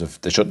in terms of,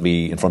 they shouldn't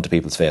be in front of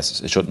people's faces.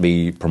 It shouldn't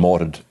be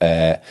promoted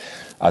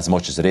as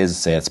much as it is,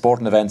 say, at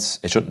sporting events.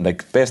 It shouldn't,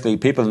 like, basically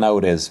people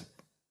nowadays,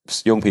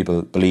 young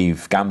people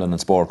believe gambling and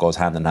sport goes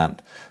hand in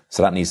hand.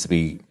 So that needs to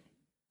be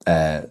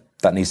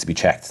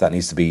checked. That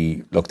needs to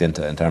be looked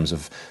into in terms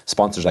of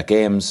sponsors at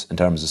games, in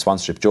terms of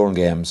sponsorship during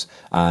games,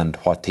 and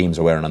what teams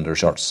are wearing on their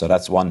shirts. So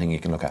that's one thing you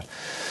can look at.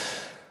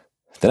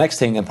 The next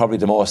thing, and probably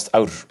the most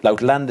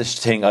outlandish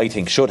thing I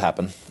think should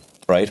happen,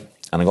 right?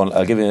 And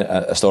I'll give you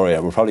a story.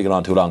 We'll probably get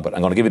on too long, but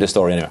I'm going to give you this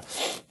story anyway.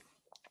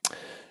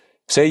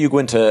 Say you go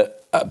into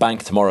a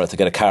bank tomorrow to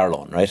get a car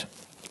loan, right?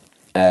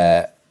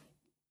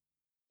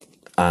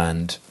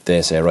 And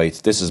they say, right,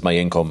 this is my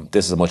income,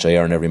 this is how much I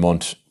earn every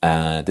month,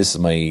 this is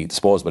my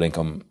disposable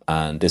income,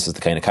 and this is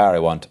the kind of car I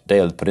want.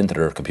 They'll put into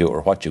their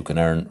computer what you can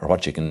earn, or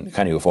what you can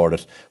you afford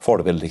it,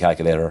 affordability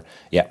calculator.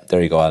 Yeah,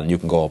 there you go, and you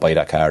can go buy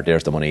that car,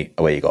 there's the money,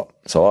 away you go.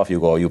 So off you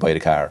go, you buy the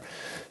car.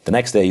 The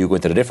next day you go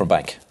into a different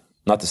bank,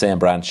 not the same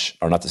branch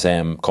or not the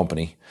same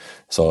company.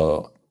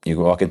 So you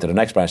walk into the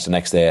next branch the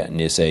next day and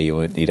you say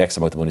you need X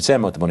amount of money,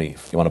 same amount of money,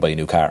 if you want to buy a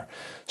new car.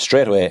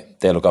 Straight away,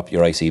 they'll look up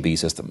your ICB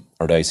system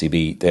or the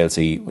ICB. They'll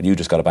see, well, you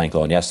just got a bank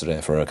loan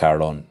yesterday for a car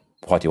loan.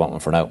 What do you want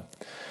one for now?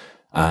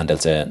 And they'll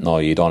say, no,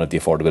 you don't have the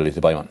affordability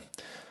to buy one.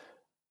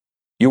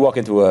 You walk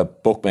into a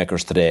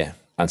bookmaker's today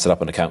and set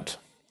up an account.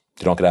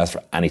 You don't get asked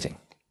for anything.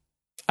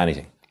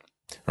 Anything.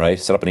 Right?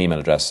 Set up an email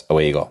address,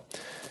 away you go.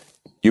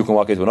 You can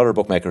walk into another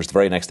bookmaker's the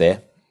very next day,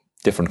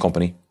 different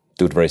company,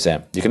 do it the very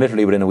same. You can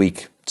literally, within a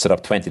week, set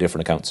up 20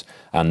 different accounts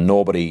and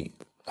nobody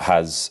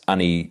has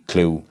any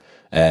clue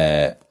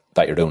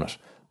that you're doing it.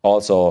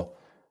 Also,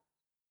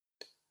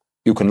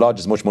 you can lodge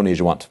as much money as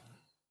you want.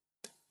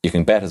 You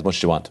can bet as much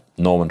as you want.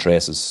 No one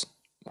traces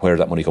where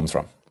that money comes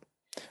from.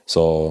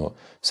 So,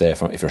 say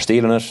if you're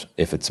stealing it,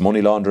 if it's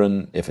money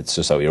laundering, if it's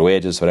just out of your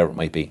wages, whatever it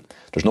might be,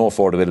 there's no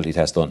affordability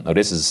test done. Now,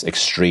 this is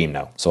extreme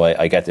now, so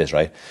I get this,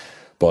 right?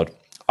 But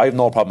I have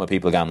no problem with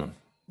people gambling.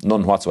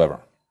 None whatsoever.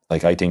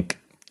 Like, I think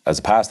as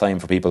a pastime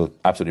for people,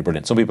 absolutely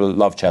brilliant. Some people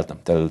love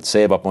Cheltenham. They'll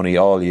save up money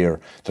all year.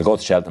 They'll go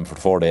to Cheltenham for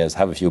 4 days,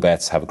 have a few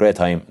bets, have a great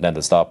time, and then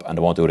they'll stop and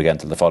they won't do it again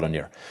until the following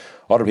year.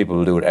 Other people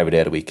will do it every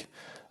day of the week.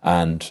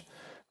 And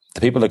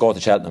the people that go to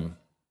Cheltenham,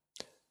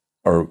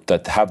 or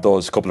that have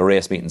those couple of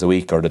race meetings a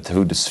week, or that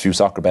do a few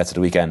soccer bets at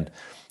the weekend,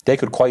 they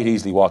could quite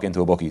easily walk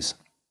into a bookies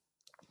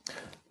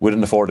with do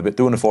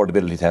an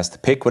affordability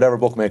test, pick whatever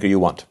bookmaker you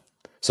want.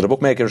 So the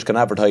bookmakers can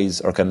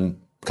advertise or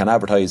can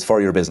advertise for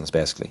your business,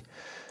 basically.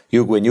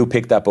 When you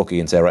pick that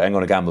bookie and say, right, I'm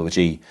going to gamble with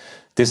G,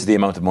 this is the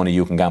amount of money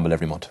you can gamble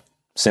every month.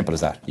 Simple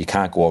as that. You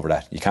can't go over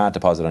that. You can't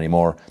deposit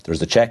anymore. There's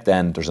the check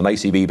then. There's an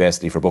ICB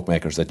basically for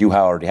bookmakers that you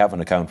already have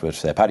an account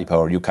with Paddy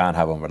Power. You can't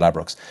have one with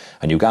Ladbrokes.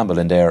 And you gamble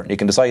in there. You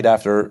can decide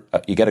after,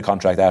 you get a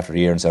contract after the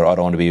year and say, I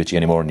don't want to be with you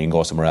anymore, and you can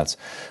go somewhere else.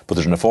 But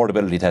there's an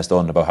affordability test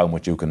done about how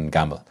much you can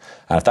gamble.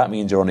 And if that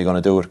means you're only going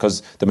to do it,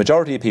 because the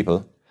majority of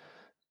people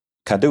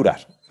can do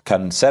that,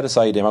 can set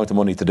aside the amount of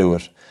money to do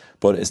it.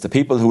 But it's the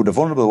people who are the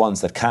vulnerable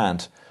ones that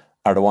can't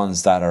are the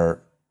ones that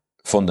are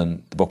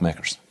funding the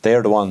bookmakers.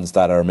 They're the ones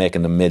that are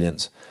making the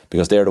millions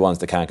because they're the ones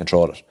that can't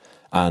control it.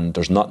 And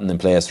there's nothing in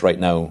place right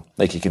now.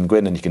 Like, you can go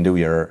in and you can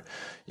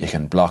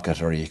block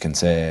it, or you can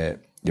say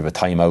you have a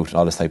timeout and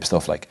all this type of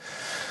stuff. Like,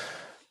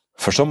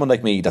 for someone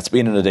like me that's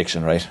been in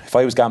addiction, right? If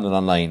I was gambling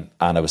online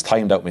and I was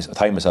time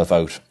myself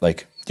out,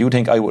 like, do you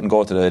think I wouldn't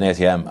go to an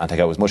ATM and take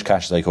out as much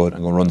cash as I could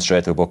and go run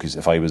straight to a bookies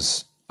if I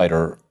was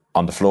either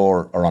on the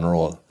floor or on a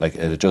roll? Like,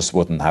 it just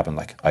wouldn't happen.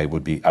 Like, I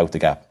would be out the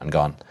gap and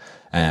gone.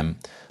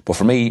 But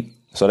for me,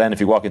 so then if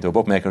you walk into a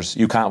bookmakers,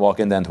 you can't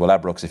walk in then to a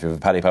Ladbrokes if you have a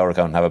Paddy Power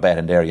account and have a bet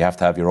in there. You have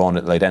to have your own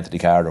little identity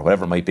card or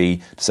whatever it might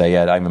be to say,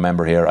 yeah, I'm a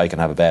member here, I can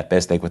have a bet,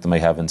 basically like what they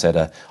might have in, say,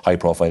 the high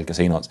profile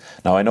casinos.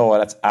 Now, I know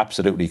that's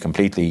absolutely,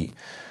 completely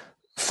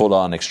full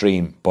on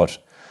extreme, but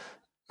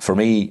for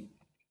me,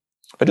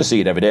 I just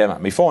see it every day,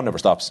 man. My phone never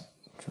stops.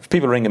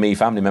 People ringing me,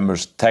 family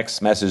members,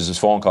 text messages,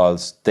 phone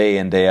calls, day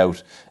in, day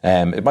out.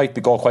 It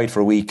might go quiet for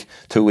a week,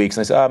 2 weeks,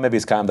 and I say, maybe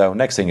it's calmed down.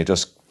 Next thing, it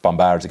just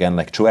bombards again,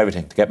 like, through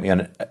everything to get me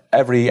on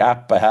every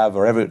app I have,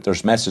 or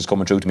there's messages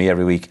coming through to me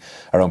every week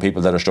around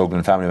people that are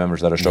struggling, family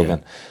members that are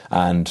struggling,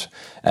 and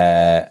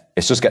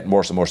it's just getting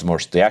worse and worse and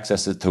worse. The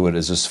access to it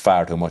is just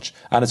far too much,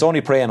 and it's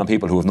only preying on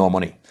people who have no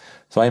money.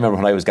 So I remember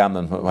when I was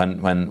gambling,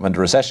 when the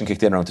recession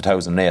kicked in around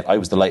 2008, I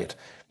was delighted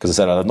because I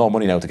said I had no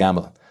money now to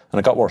gamble, and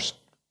it got worse.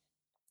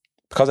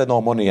 Because I had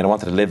no money and I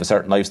wanted to live a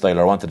certain lifestyle,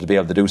 or I wanted to be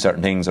able to do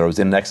certain things, or I was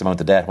in X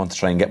amount of debt, wanted to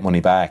try and get money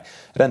back,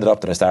 it ended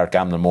up that I started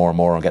gambling more and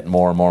more and getting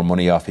more and more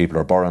money off people,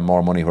 or borrowing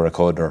more money where I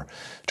could, or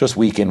just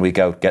week in, week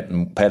out,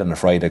 getting paid on a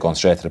Friday, going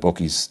straight to the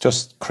bookies,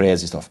 just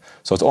crazy stuff.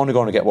 So it's only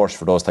going to get worse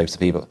for those types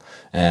of people.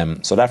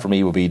 So that for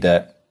me would be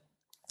that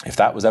if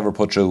that was ever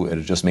put through, it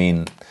would just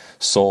mean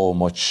so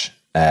much.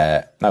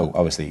 Now,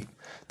 obviously,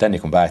 then you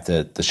come back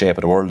to the shape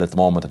of the world at the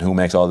moment and who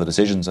makes all the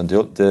decisions. And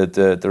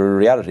the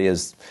reality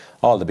is,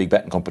 all the big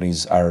betting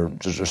companies are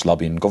just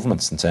lobbying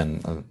governments and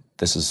saying,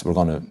 we're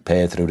going to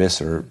pay through this,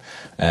 or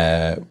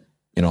we're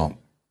not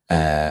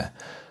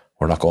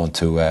going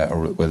to,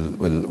 or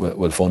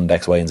we'll fund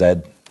X, Y, and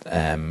Z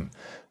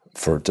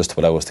for just to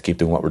allow us to keep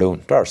doing what we're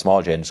doing. There are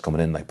small changes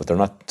coming in, but they're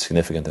not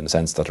significant in the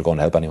sense that they're going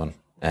to help anyone.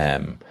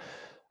 And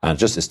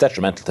just it's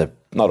detrimental to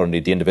not only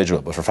the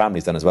individual but for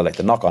families then as well. Like,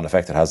 the knock-on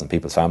effect it has on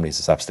people's families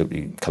is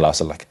absolutely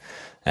colossal. Like,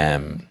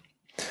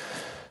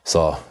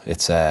 so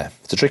it's a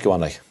tricky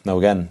one. Like, now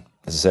again,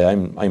 as I say,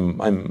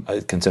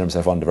 I consider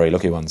myself one of the very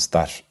lucky ones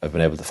that I've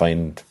been able to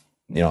find,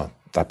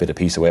 that bit of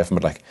peace away from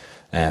it. Like,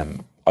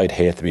 I'd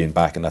hate to be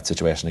back in that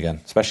situation again,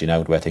 especially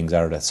now the way things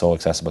are. That's so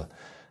accessible.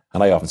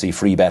 And I often see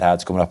free bet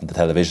ads coming up on the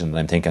television, and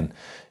I'm thinking,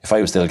 if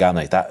I was still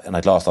gambling like that and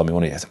I'd lost all my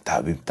money, I think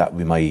that would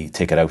be my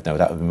ticket out now.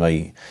 That would be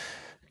my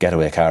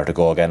getaway car to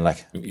go again.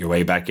 Like, your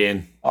way back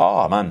in.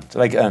 Oh man,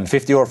 like, and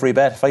 €50 free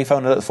bet. If I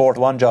found a little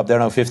 4-to-1 job there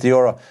now,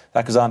 €50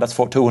 that goes on, that's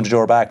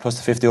 €200 back plus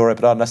the €50 I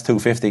put on, that's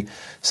 $250.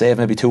 Save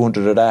maybe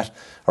 200 of that,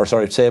 or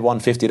sorry, save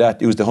 150 of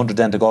that. Use the 100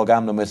 then to go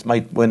gambling with.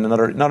 Might win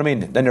another. You know what I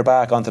mean? Then you're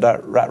back onto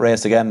that rat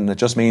race again, and it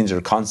just means you're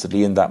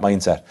constantly in that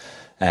mindset.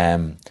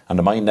 And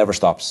the mind never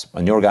stops.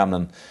 When you're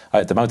gambling,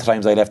 the amount of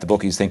times I left the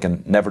bookies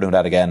thinking, never doing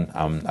that again.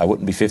 I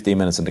wouldn't be 15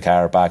 minutes in the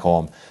car back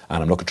home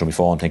and I'm looking through my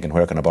phone thinking,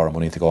 where can I borrow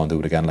money to go and do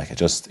it again? Like,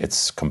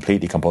 it's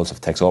completely compulsive.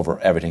 It takes over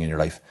everything in your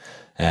life.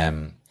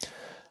 And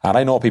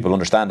I know people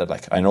understand it.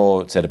 Like, I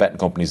know, say, the betting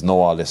companies know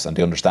all this and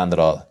they understand it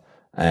all.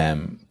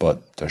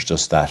 But there's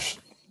just that.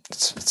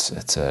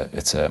 It's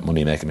a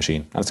money making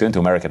machine, and it's going to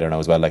America there now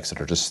as well. Like, so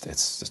they're just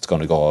it's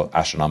going to go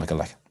astronomical.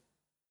 Like.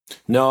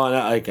 No,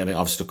 I get it.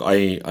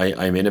 Obviously,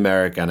 I'm in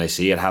America and I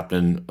see it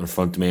happening in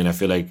front of me, and I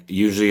feel like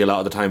usually a lot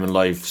of the time in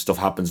life stuff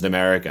happens in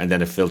America and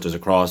then it filters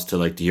across to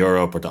like to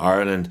Europe or to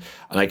Ireland,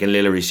 and I can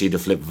literally see the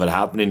flip of it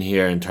happening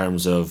here in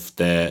terms of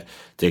the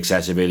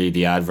accessibility,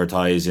 the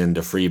advertising,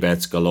 the free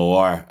bets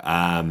galore,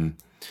 and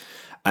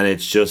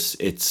it's just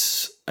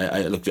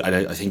I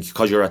think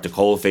because you're at the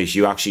coalface,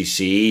 you actually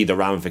see the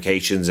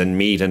ramifications and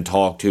meet and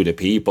talk to the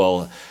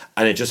people.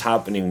 And it's just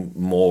happening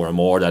more and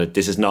more that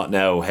this is not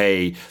now,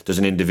 hey, there's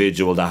an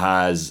individual that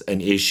has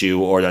an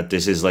issue, or that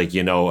this is like,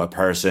 a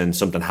person,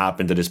 something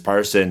happened to this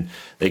person.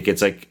 Like,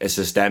 it's like a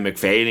systemic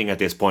failing at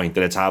this point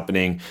that it's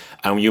happening.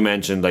 And when you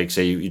mentioned, like,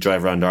 say you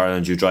drive around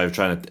Ireland, you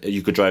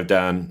could drive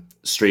down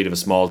the street of a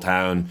small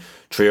town,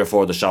 3 or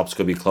 4 of the shops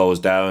could be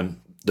closed down.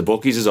 The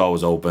bookies is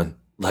always open.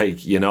 Like,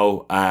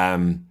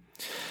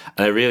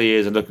 and it really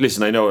is. And look,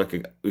 listen, I know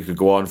we could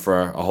go on for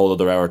a whole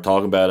other hour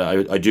talking about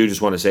it. I do just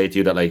want to say to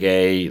you that,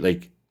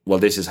 like, while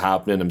this is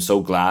happening, I'm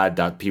so glad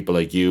that people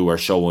like you are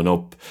showing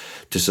up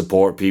to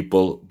support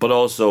people, but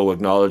also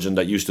acknowledging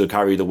that you still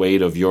carry the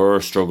weight of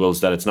your struggles,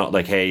 that it's not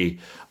like, hey,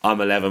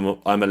 I'm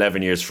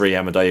 11 years free,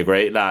 I'm a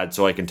great lad,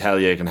 so I can tell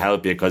you, I can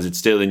help you, because it's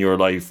still in your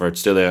life, or it's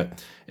still a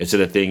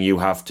thing you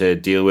have to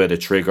deal with, a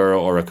trigger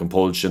or a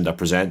compulsion that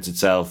presents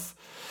itself.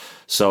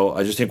 So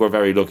I just think we're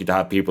very lucky to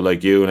have people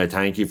like you, and I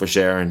thank you for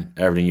sharing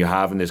everything you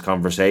have in this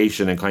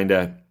conversation. And kind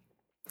of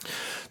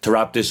to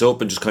wrap this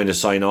up and just kind of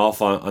sign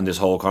off on this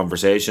whole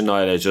conversation,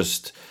 Niall,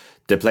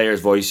 the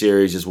Players' Voice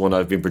series is one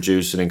I've been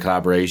producing in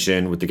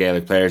collaboration with the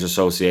Gaelic Players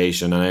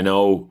Association. And I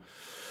know,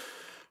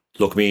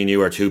 look, me and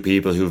you are two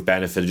people who've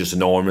benefited just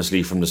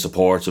enormously from the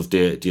supports of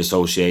the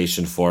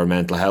association for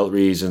mental health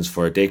reasons,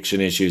 for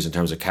addiction issues, in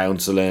terms of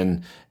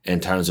counselling, in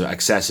terms of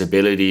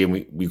accessibility.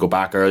 And we go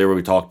back earlier where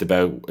we talked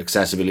about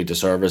accessibility to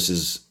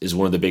services is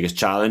one of the biggest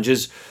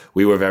challenges.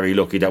 We were very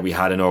lucky that we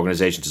had an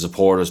organisation to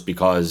support us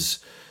because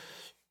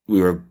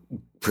we were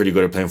pretty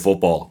good at playing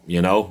football,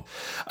 you know?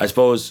 I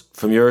suppose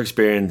from your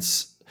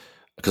experience,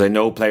 because I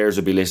know players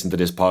will be listening to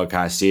this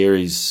podcast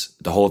series,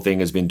 the whole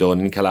thing has been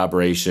done in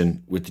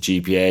collaboration with the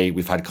GPA.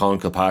 We've had Conn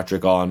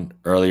Kilpatrick on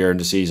earlier in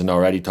the season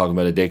already talking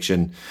about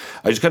addiction.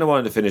 I just kind of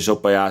wanted to finish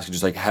up by asking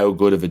just like how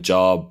good of a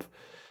job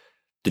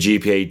the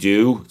GPA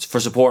do for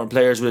supporting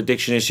players with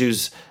addiction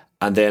issues,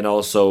 and then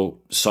also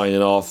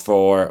signing off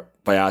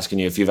by asking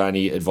you if you have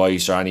any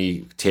advice or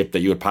any tip that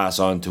you would pass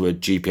on to a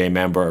GPA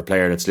member or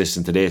player that's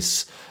listening to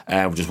this,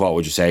 just what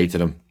would you say to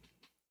them?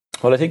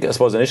 Well, I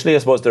suppose initially,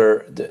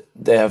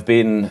 they have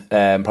been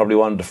probably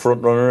one of the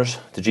front runners,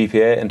 the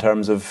GPA, in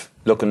terms of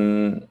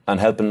looking and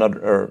helping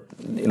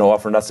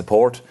offering that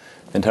support.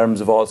 In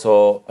terms of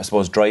also, I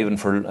suppose, driving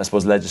for,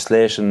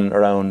 legislation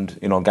around,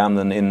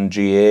 gambling in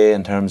GAA,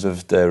 in terms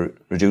of the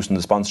reducing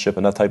the sponsorship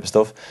and that type of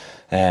stuff.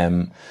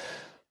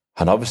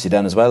 And obviously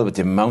then as well with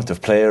the amount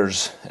of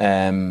players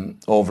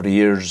over the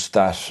years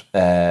that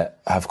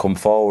have come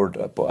forward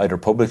either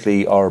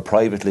publicly or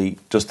privately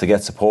just to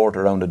get support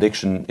around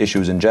addiction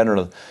issues in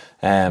general.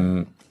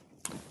 I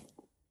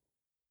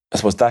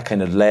suppose that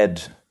kind of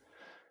led,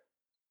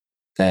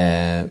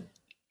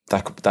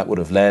 that would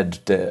have led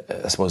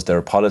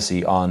their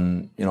policy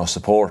on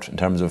support in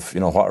terms of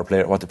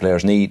what the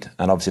players need,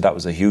 and obviously that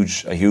was a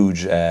huge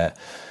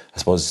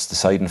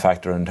deciding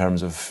factor in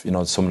terms of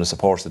some of the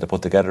supports that they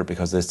put together,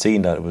 because they'd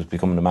seen that it was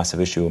becoming a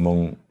massive issue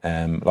among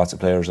lots of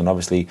players, and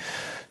obviously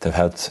they've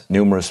helped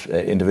numerous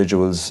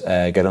individuals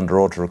get on the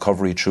road to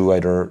recovery through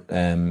either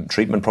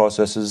treatment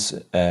processes,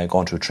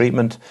 going through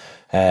treatment,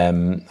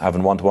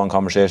 having one-to-one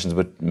conversations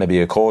with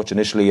maybe a coach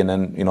initially, and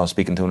then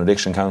speaking to an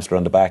addiction counsellor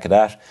on the back of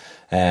that.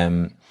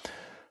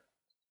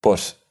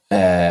 But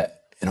I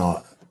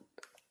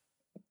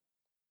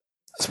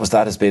suppose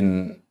that has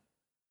been,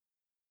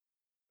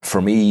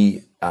 for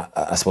me,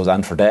 I suppose,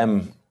 and for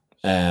them,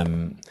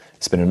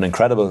 it's been an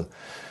incredible,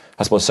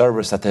 I suppose,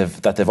 service that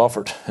they've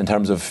offered in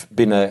terms of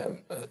being a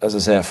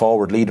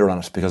forward leader on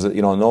it, because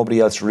nobody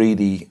else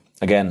really,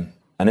 again,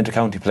 an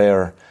intercounty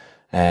player,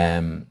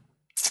 in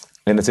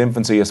its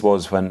infancy, I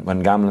suppose,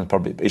 when gambling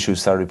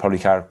issues began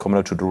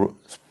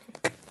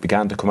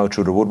to come out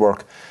through the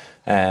woodwork.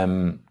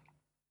 I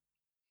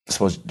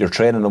suppose you're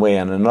training away,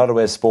 and in another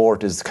way,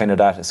 sport is kind of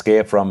that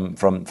escape from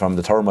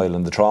the turmoil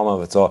and the trauma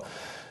of it. So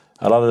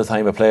a lot of the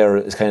time a player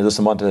is kind of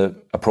doesn't want to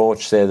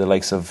approach, say, the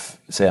likes of,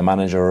 say, a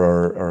manager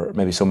or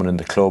maybe someone in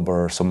the club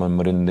or someone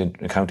within the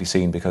county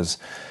scene, because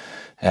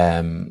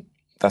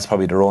that's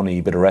probably their only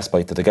bit of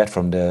respite that they get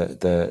from the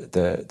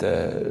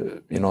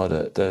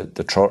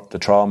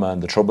trauma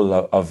and the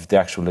trouble of the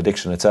actual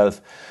addiction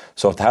itself.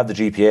 So to have the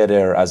GPA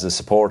there as a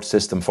support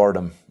system for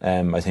them,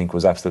 I think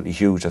was absolutely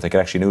huge, that they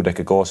actually knew they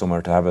could go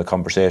somewhere to have a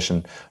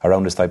conversation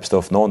around this type of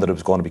stuff, knowing that it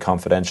was going to be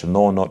confidential,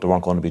 knowing that they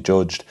weren't going to be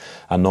judged,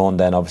 and knowing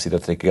then obviously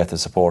that they could get the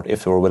support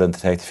if they were willing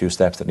to take the few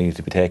steps that needed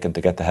to be taken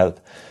to get the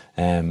help.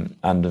 And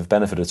they've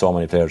benefited so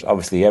many players.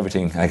 Obviously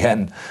everything,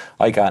 again,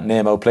 I can't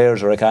name out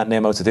players or I can't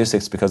name out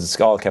statistics because it's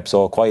all kept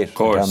so quiet, of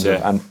course,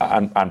 in terms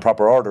of, and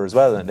proper order as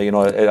well. And,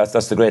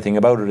 that's the great thing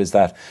about it, is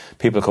that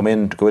people come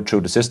in to go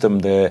through the system,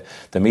 they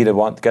meet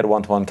get a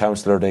one-to-one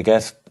counsellor, they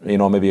get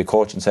maybe a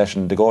coaching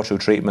session, they go through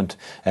treatment,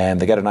 and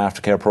they get an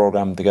aftercare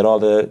programme, they get all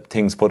the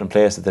things put in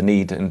place that they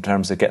need in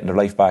terms of getting their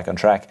life back on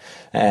track,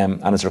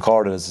 and it's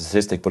recorded as a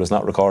statistic, but it's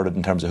not recorded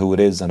in terms of who it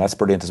is, and that's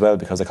brilliant as well,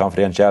 because the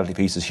confidentiality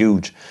piece is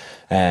huge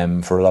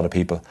for a lot of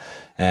people.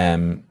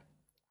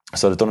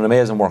 So they've done an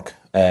amazing work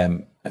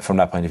from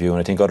that point of view, and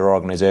I think other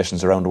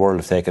organisations around the world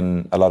have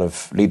taken a lot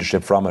of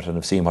leadership from it and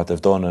have seen what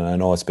they've done, and I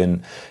know it's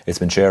been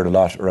shared a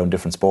lot around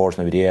different sports,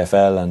 maybe the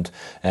AFL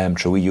and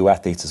through EU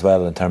athletes as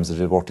well, in terms of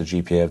the work the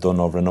GPA have done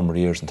over a number of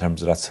years in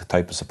terms of that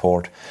type of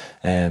support.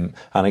 And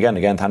again,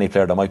 to any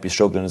player that might be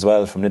struggling as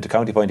well from an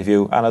inter-county point of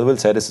view, and I will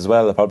say this as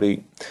well,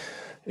 probably,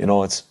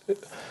 there's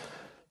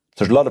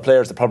a lot of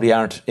players that probably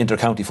aren't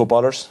inter-county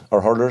footballers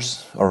or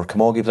hurlers or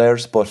camogie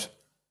players, but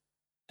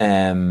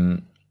they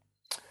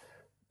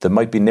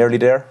might be nearly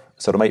there.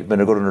 So there might have been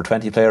a good under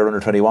 20 player,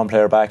 under 21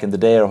 player back in the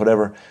day or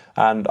whatever.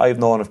 And I've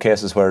known of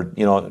cases where,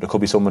 there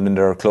could be someone in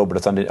their club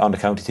that's on the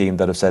county team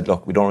that have said,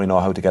 look, we don't really know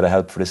how to get a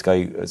help for this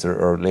guy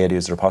or lady.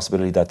 Is there a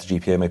possibility that the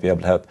GPA might be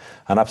able to help?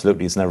 And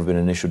absolutely, it's never been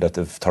an issue that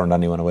they've turned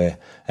anyone away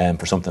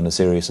for something as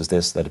serious as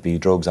this, that it be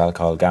drugs,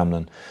 alcohol,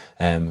 gambling,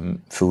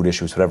 food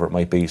issues, whatever it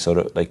might be. So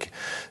that, like,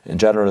 in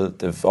general,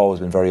 they've always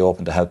been very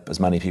open to help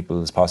as many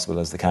people as possible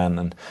as they can.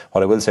 And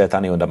what I will say to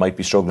anyone that might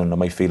be struggling, that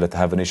might feel that they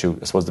have an issue,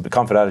 I suppose the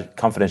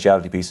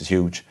confidentiality piece is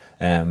huge,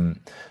 and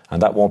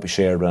that won't be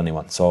shared with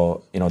anyone.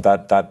 So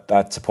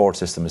that support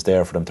system is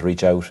there for them to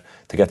reach out,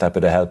 to get that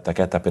bit of help, to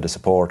get that bit of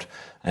support.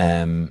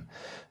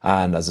 And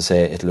as I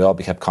say, it'll all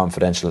be kept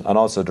confidential. And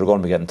also, they're going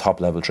to be getting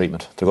top level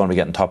treatment. They're going to be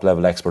getting top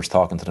level experts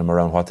talking to them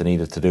around what they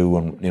needed to do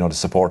and the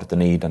support that they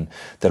need. And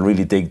they'll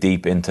really dig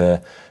deep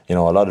into a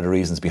lot of the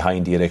reasons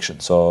behind the addiction.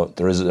 So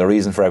there is a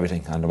reason for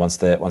everything. And once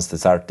they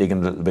start digging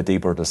a little bit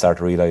deeper, they'll start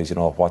to realise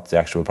what the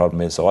actual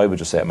problem is. So I would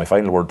just say my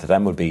final word to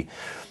them would be,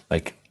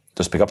 like,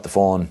 just pick up the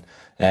phone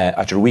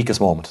at your weakest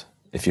moment.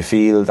 If you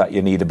feel that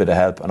you need a bit of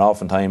help, and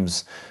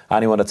oftentimes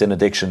anyone that's in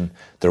addiction,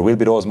 there will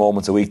be those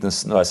moments of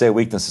weakness. No, I say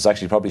weakness is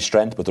actually probably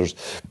strength, but there's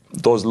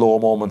those low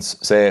moments.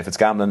 Say if it's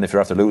gambling, if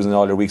you're after losing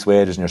all your week's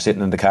wages and you're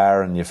sitting in the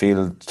car and you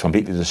feel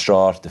completely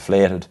distraught,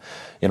 deflated,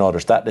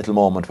 there's that little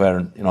moment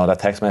where that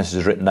text message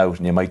is written out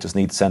and you might just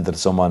need to send it to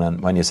someone.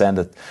 And when you send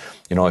it,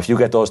 if you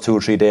get those 2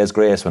 or 3 days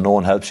grace when no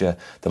one helps you,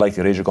 the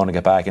likelihood is you're going to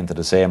get back into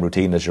the same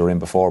routine as you were in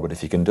before. But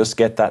if you can just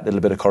get that little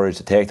bit of courage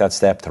to take that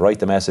step, to write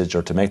the message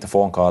or to make the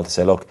phone call to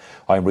say, look,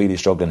 I'm really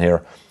struggling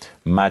here,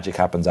 magic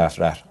happens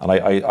after that. And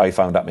I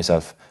found that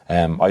myself.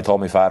 I told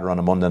my father on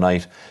a Monday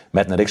night,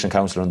 met an addiction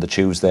counsellor on the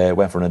Tuesday,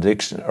 went for an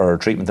addiction or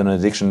treatment in an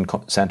addiction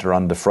centre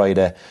on the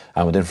Friday,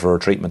 and went in for a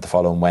treatment the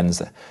following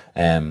Wednesday.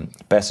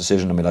 Best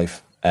decision of my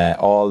life.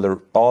 All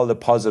the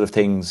positive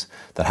things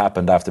that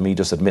happened after me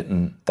just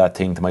admitting that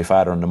thing to my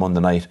father on the Monday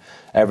night,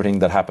 everything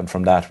that happened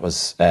from that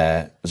was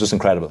just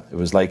incredible. It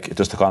was like it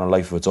just took on a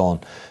life of its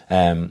own,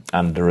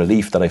 and the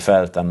relief that I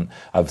felt. And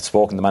I've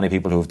spoken to many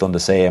people who have done the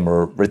same,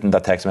 or written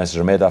that text message,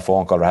 or made that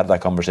phone call, or had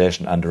that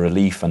conversation, and the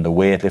relief and the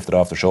weight lifted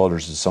off their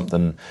shoulders is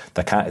something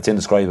that it's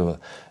indescribable.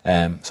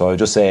 So I would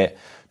just say,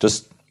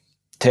 just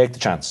take the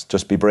chance,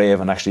 just be brave,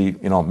 and actually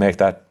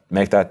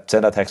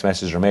send that text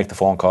message or make the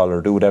phone call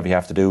or do whatever you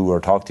have to do,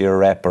 or talk to your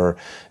rep, or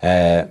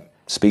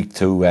speak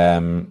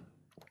to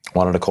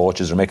one of the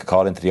coaches, or make a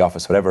call into the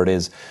office, whatever it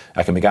is.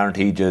 I can be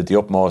guaranteed you the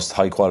utmost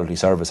high quality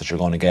service that you're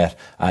going to get,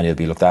 and you'll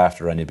be looked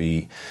after, and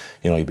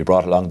you'll be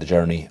brought along the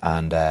journey.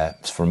 And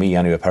for me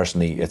anyway,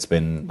 personally, it's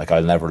been like,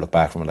 I'll never look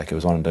back from it. Like, it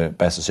was one of the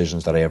best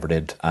decisions that I ever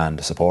did, and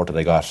the support that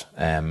I got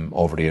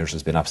over the years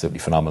has been absolutely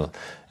phenomenal.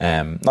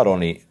 Not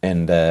only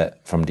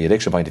from the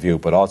addiction point of view,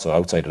 but also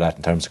outside of that,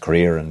 in terms of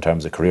career, in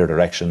terms of career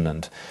direction.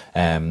 And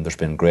there's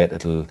been great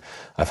little,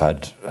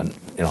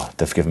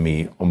 they've given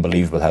me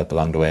unbelievable help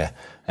along the way.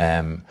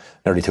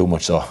 Nearly too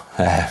much so,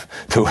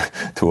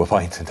 to a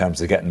point, in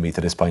terms of getting me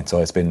to this point. So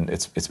it's been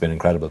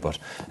incredible. But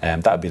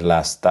that'd be the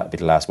last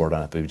word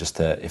on it. But just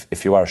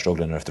if you are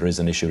struggling, or if there is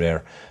an issue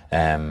there,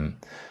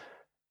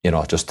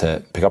 just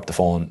to pick up the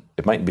phone.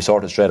 It mightn't be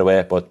sorted straight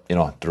away, but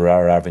there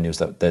are avenues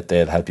that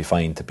they'll help you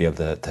find to be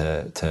able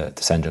to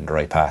send you on the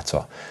right path.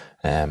 So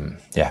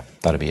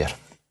that'll be it.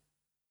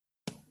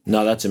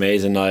 No, that's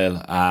amazing,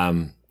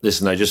 Niall.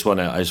 Listen, I just want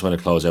to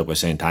close out by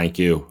saying thank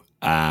you.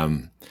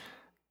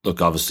 Look,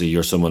 obviously,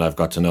 you're someone I've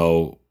got to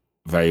know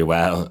very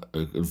well,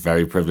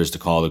 very privileged to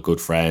call a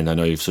good friend. I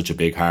know you've such a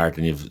big heart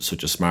and you've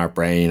such a smart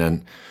brain,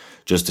 and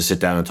just to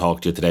sit down and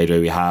talk to you today the way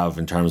we have,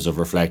 in terms of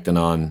reflecting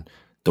on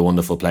the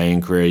wonderful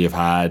playing career you've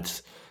had,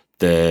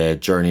 the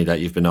journey that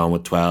you've been on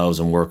with 12s,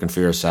 and working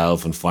for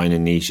yourself and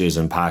finding niches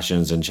and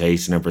passions and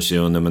chasing and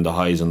pursuing them, and the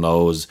highs and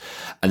lows,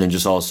 and then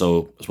just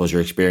also, I suppose,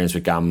 your experience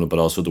with gambling, but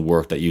also the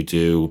work that you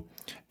do,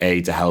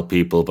 to help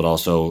people, but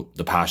also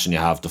the passion you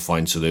have to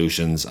find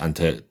solutions and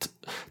to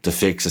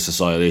fix a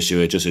societal issue.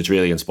 It's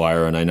really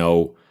inspiring. I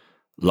know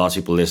lots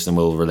of people listening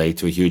will relate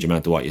to a huge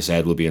amount of what you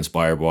said, will be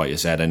inspired by what you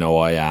said. I know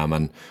I am,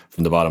 and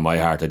from the bottom of my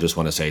heart, I just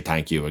want to say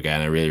thank you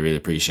again. I really, really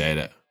appreciate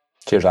it.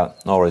 Cheers, Alan.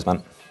 No worries, man.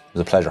 It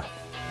was a pleasure.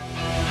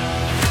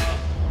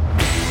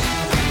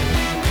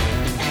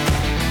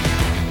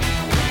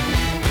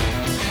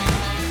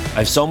 I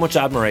have so much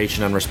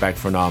admiration and respect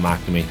for Niall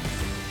McNamee,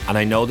 and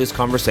I know this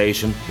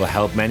conversation will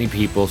help many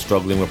people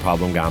struggling with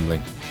problem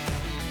gambling.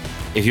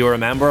 If you are a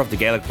member of the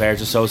Gaelic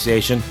Players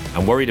Association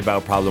and worried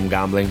about problem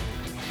gambling,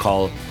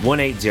 call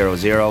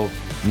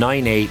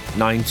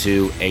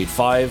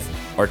 1800-989285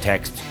 or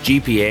text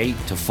GPA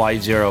to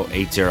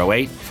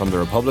 50808 from the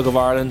Republic of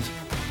Ireland,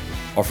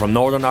 or from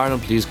Northern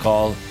Ireland, please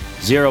call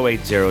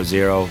 0800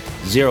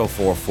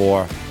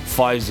 044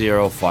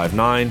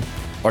 5059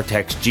 or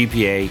text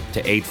GPA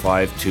to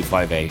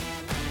 85258.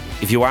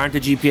 If you aren't a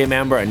GPA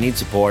member and need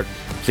support,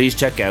 please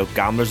check out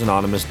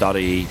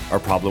gamblersanonymous.ie or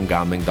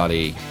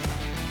problemgambling.ie.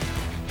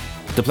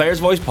 The Players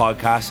Voice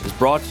podcast is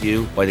brought to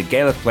you by the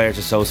Gaelic Players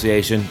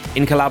Association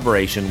in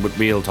collaboration with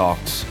Real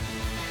Talks.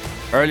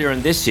 Earlier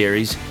in this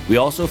series, we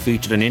also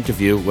featured an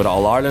interview with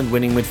All-Ireland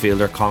winning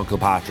midfielder Conn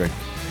Kilpatrick,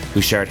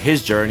 who shared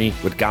his journey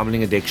with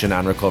gambling addiction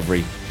and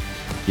recovery.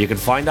 You can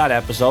find that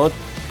episode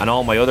and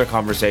all my other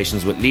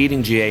conversations with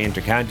leading GA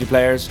inter-county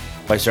players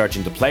by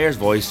searching The Player's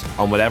Voice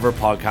on whatever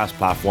podcast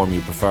platform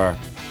you prefer.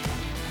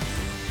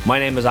 My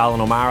name is Alan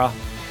O'Mara,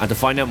 and to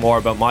find out more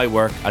about my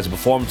work as a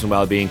performance and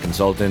wellbeing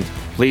consultant,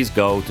 please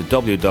go to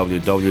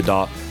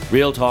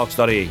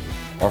www.realtalks.ie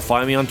or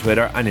find me on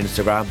Twitter and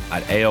Instagram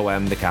at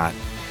AOMTheCat.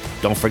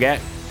 Don't forget,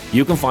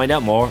 you can find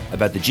out more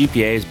about the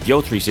GPA's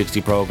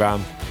Bio360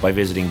 programme by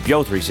visiting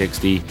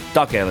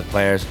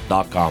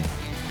bio360.gaelicplayers.com.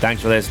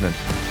 Thanks for listening.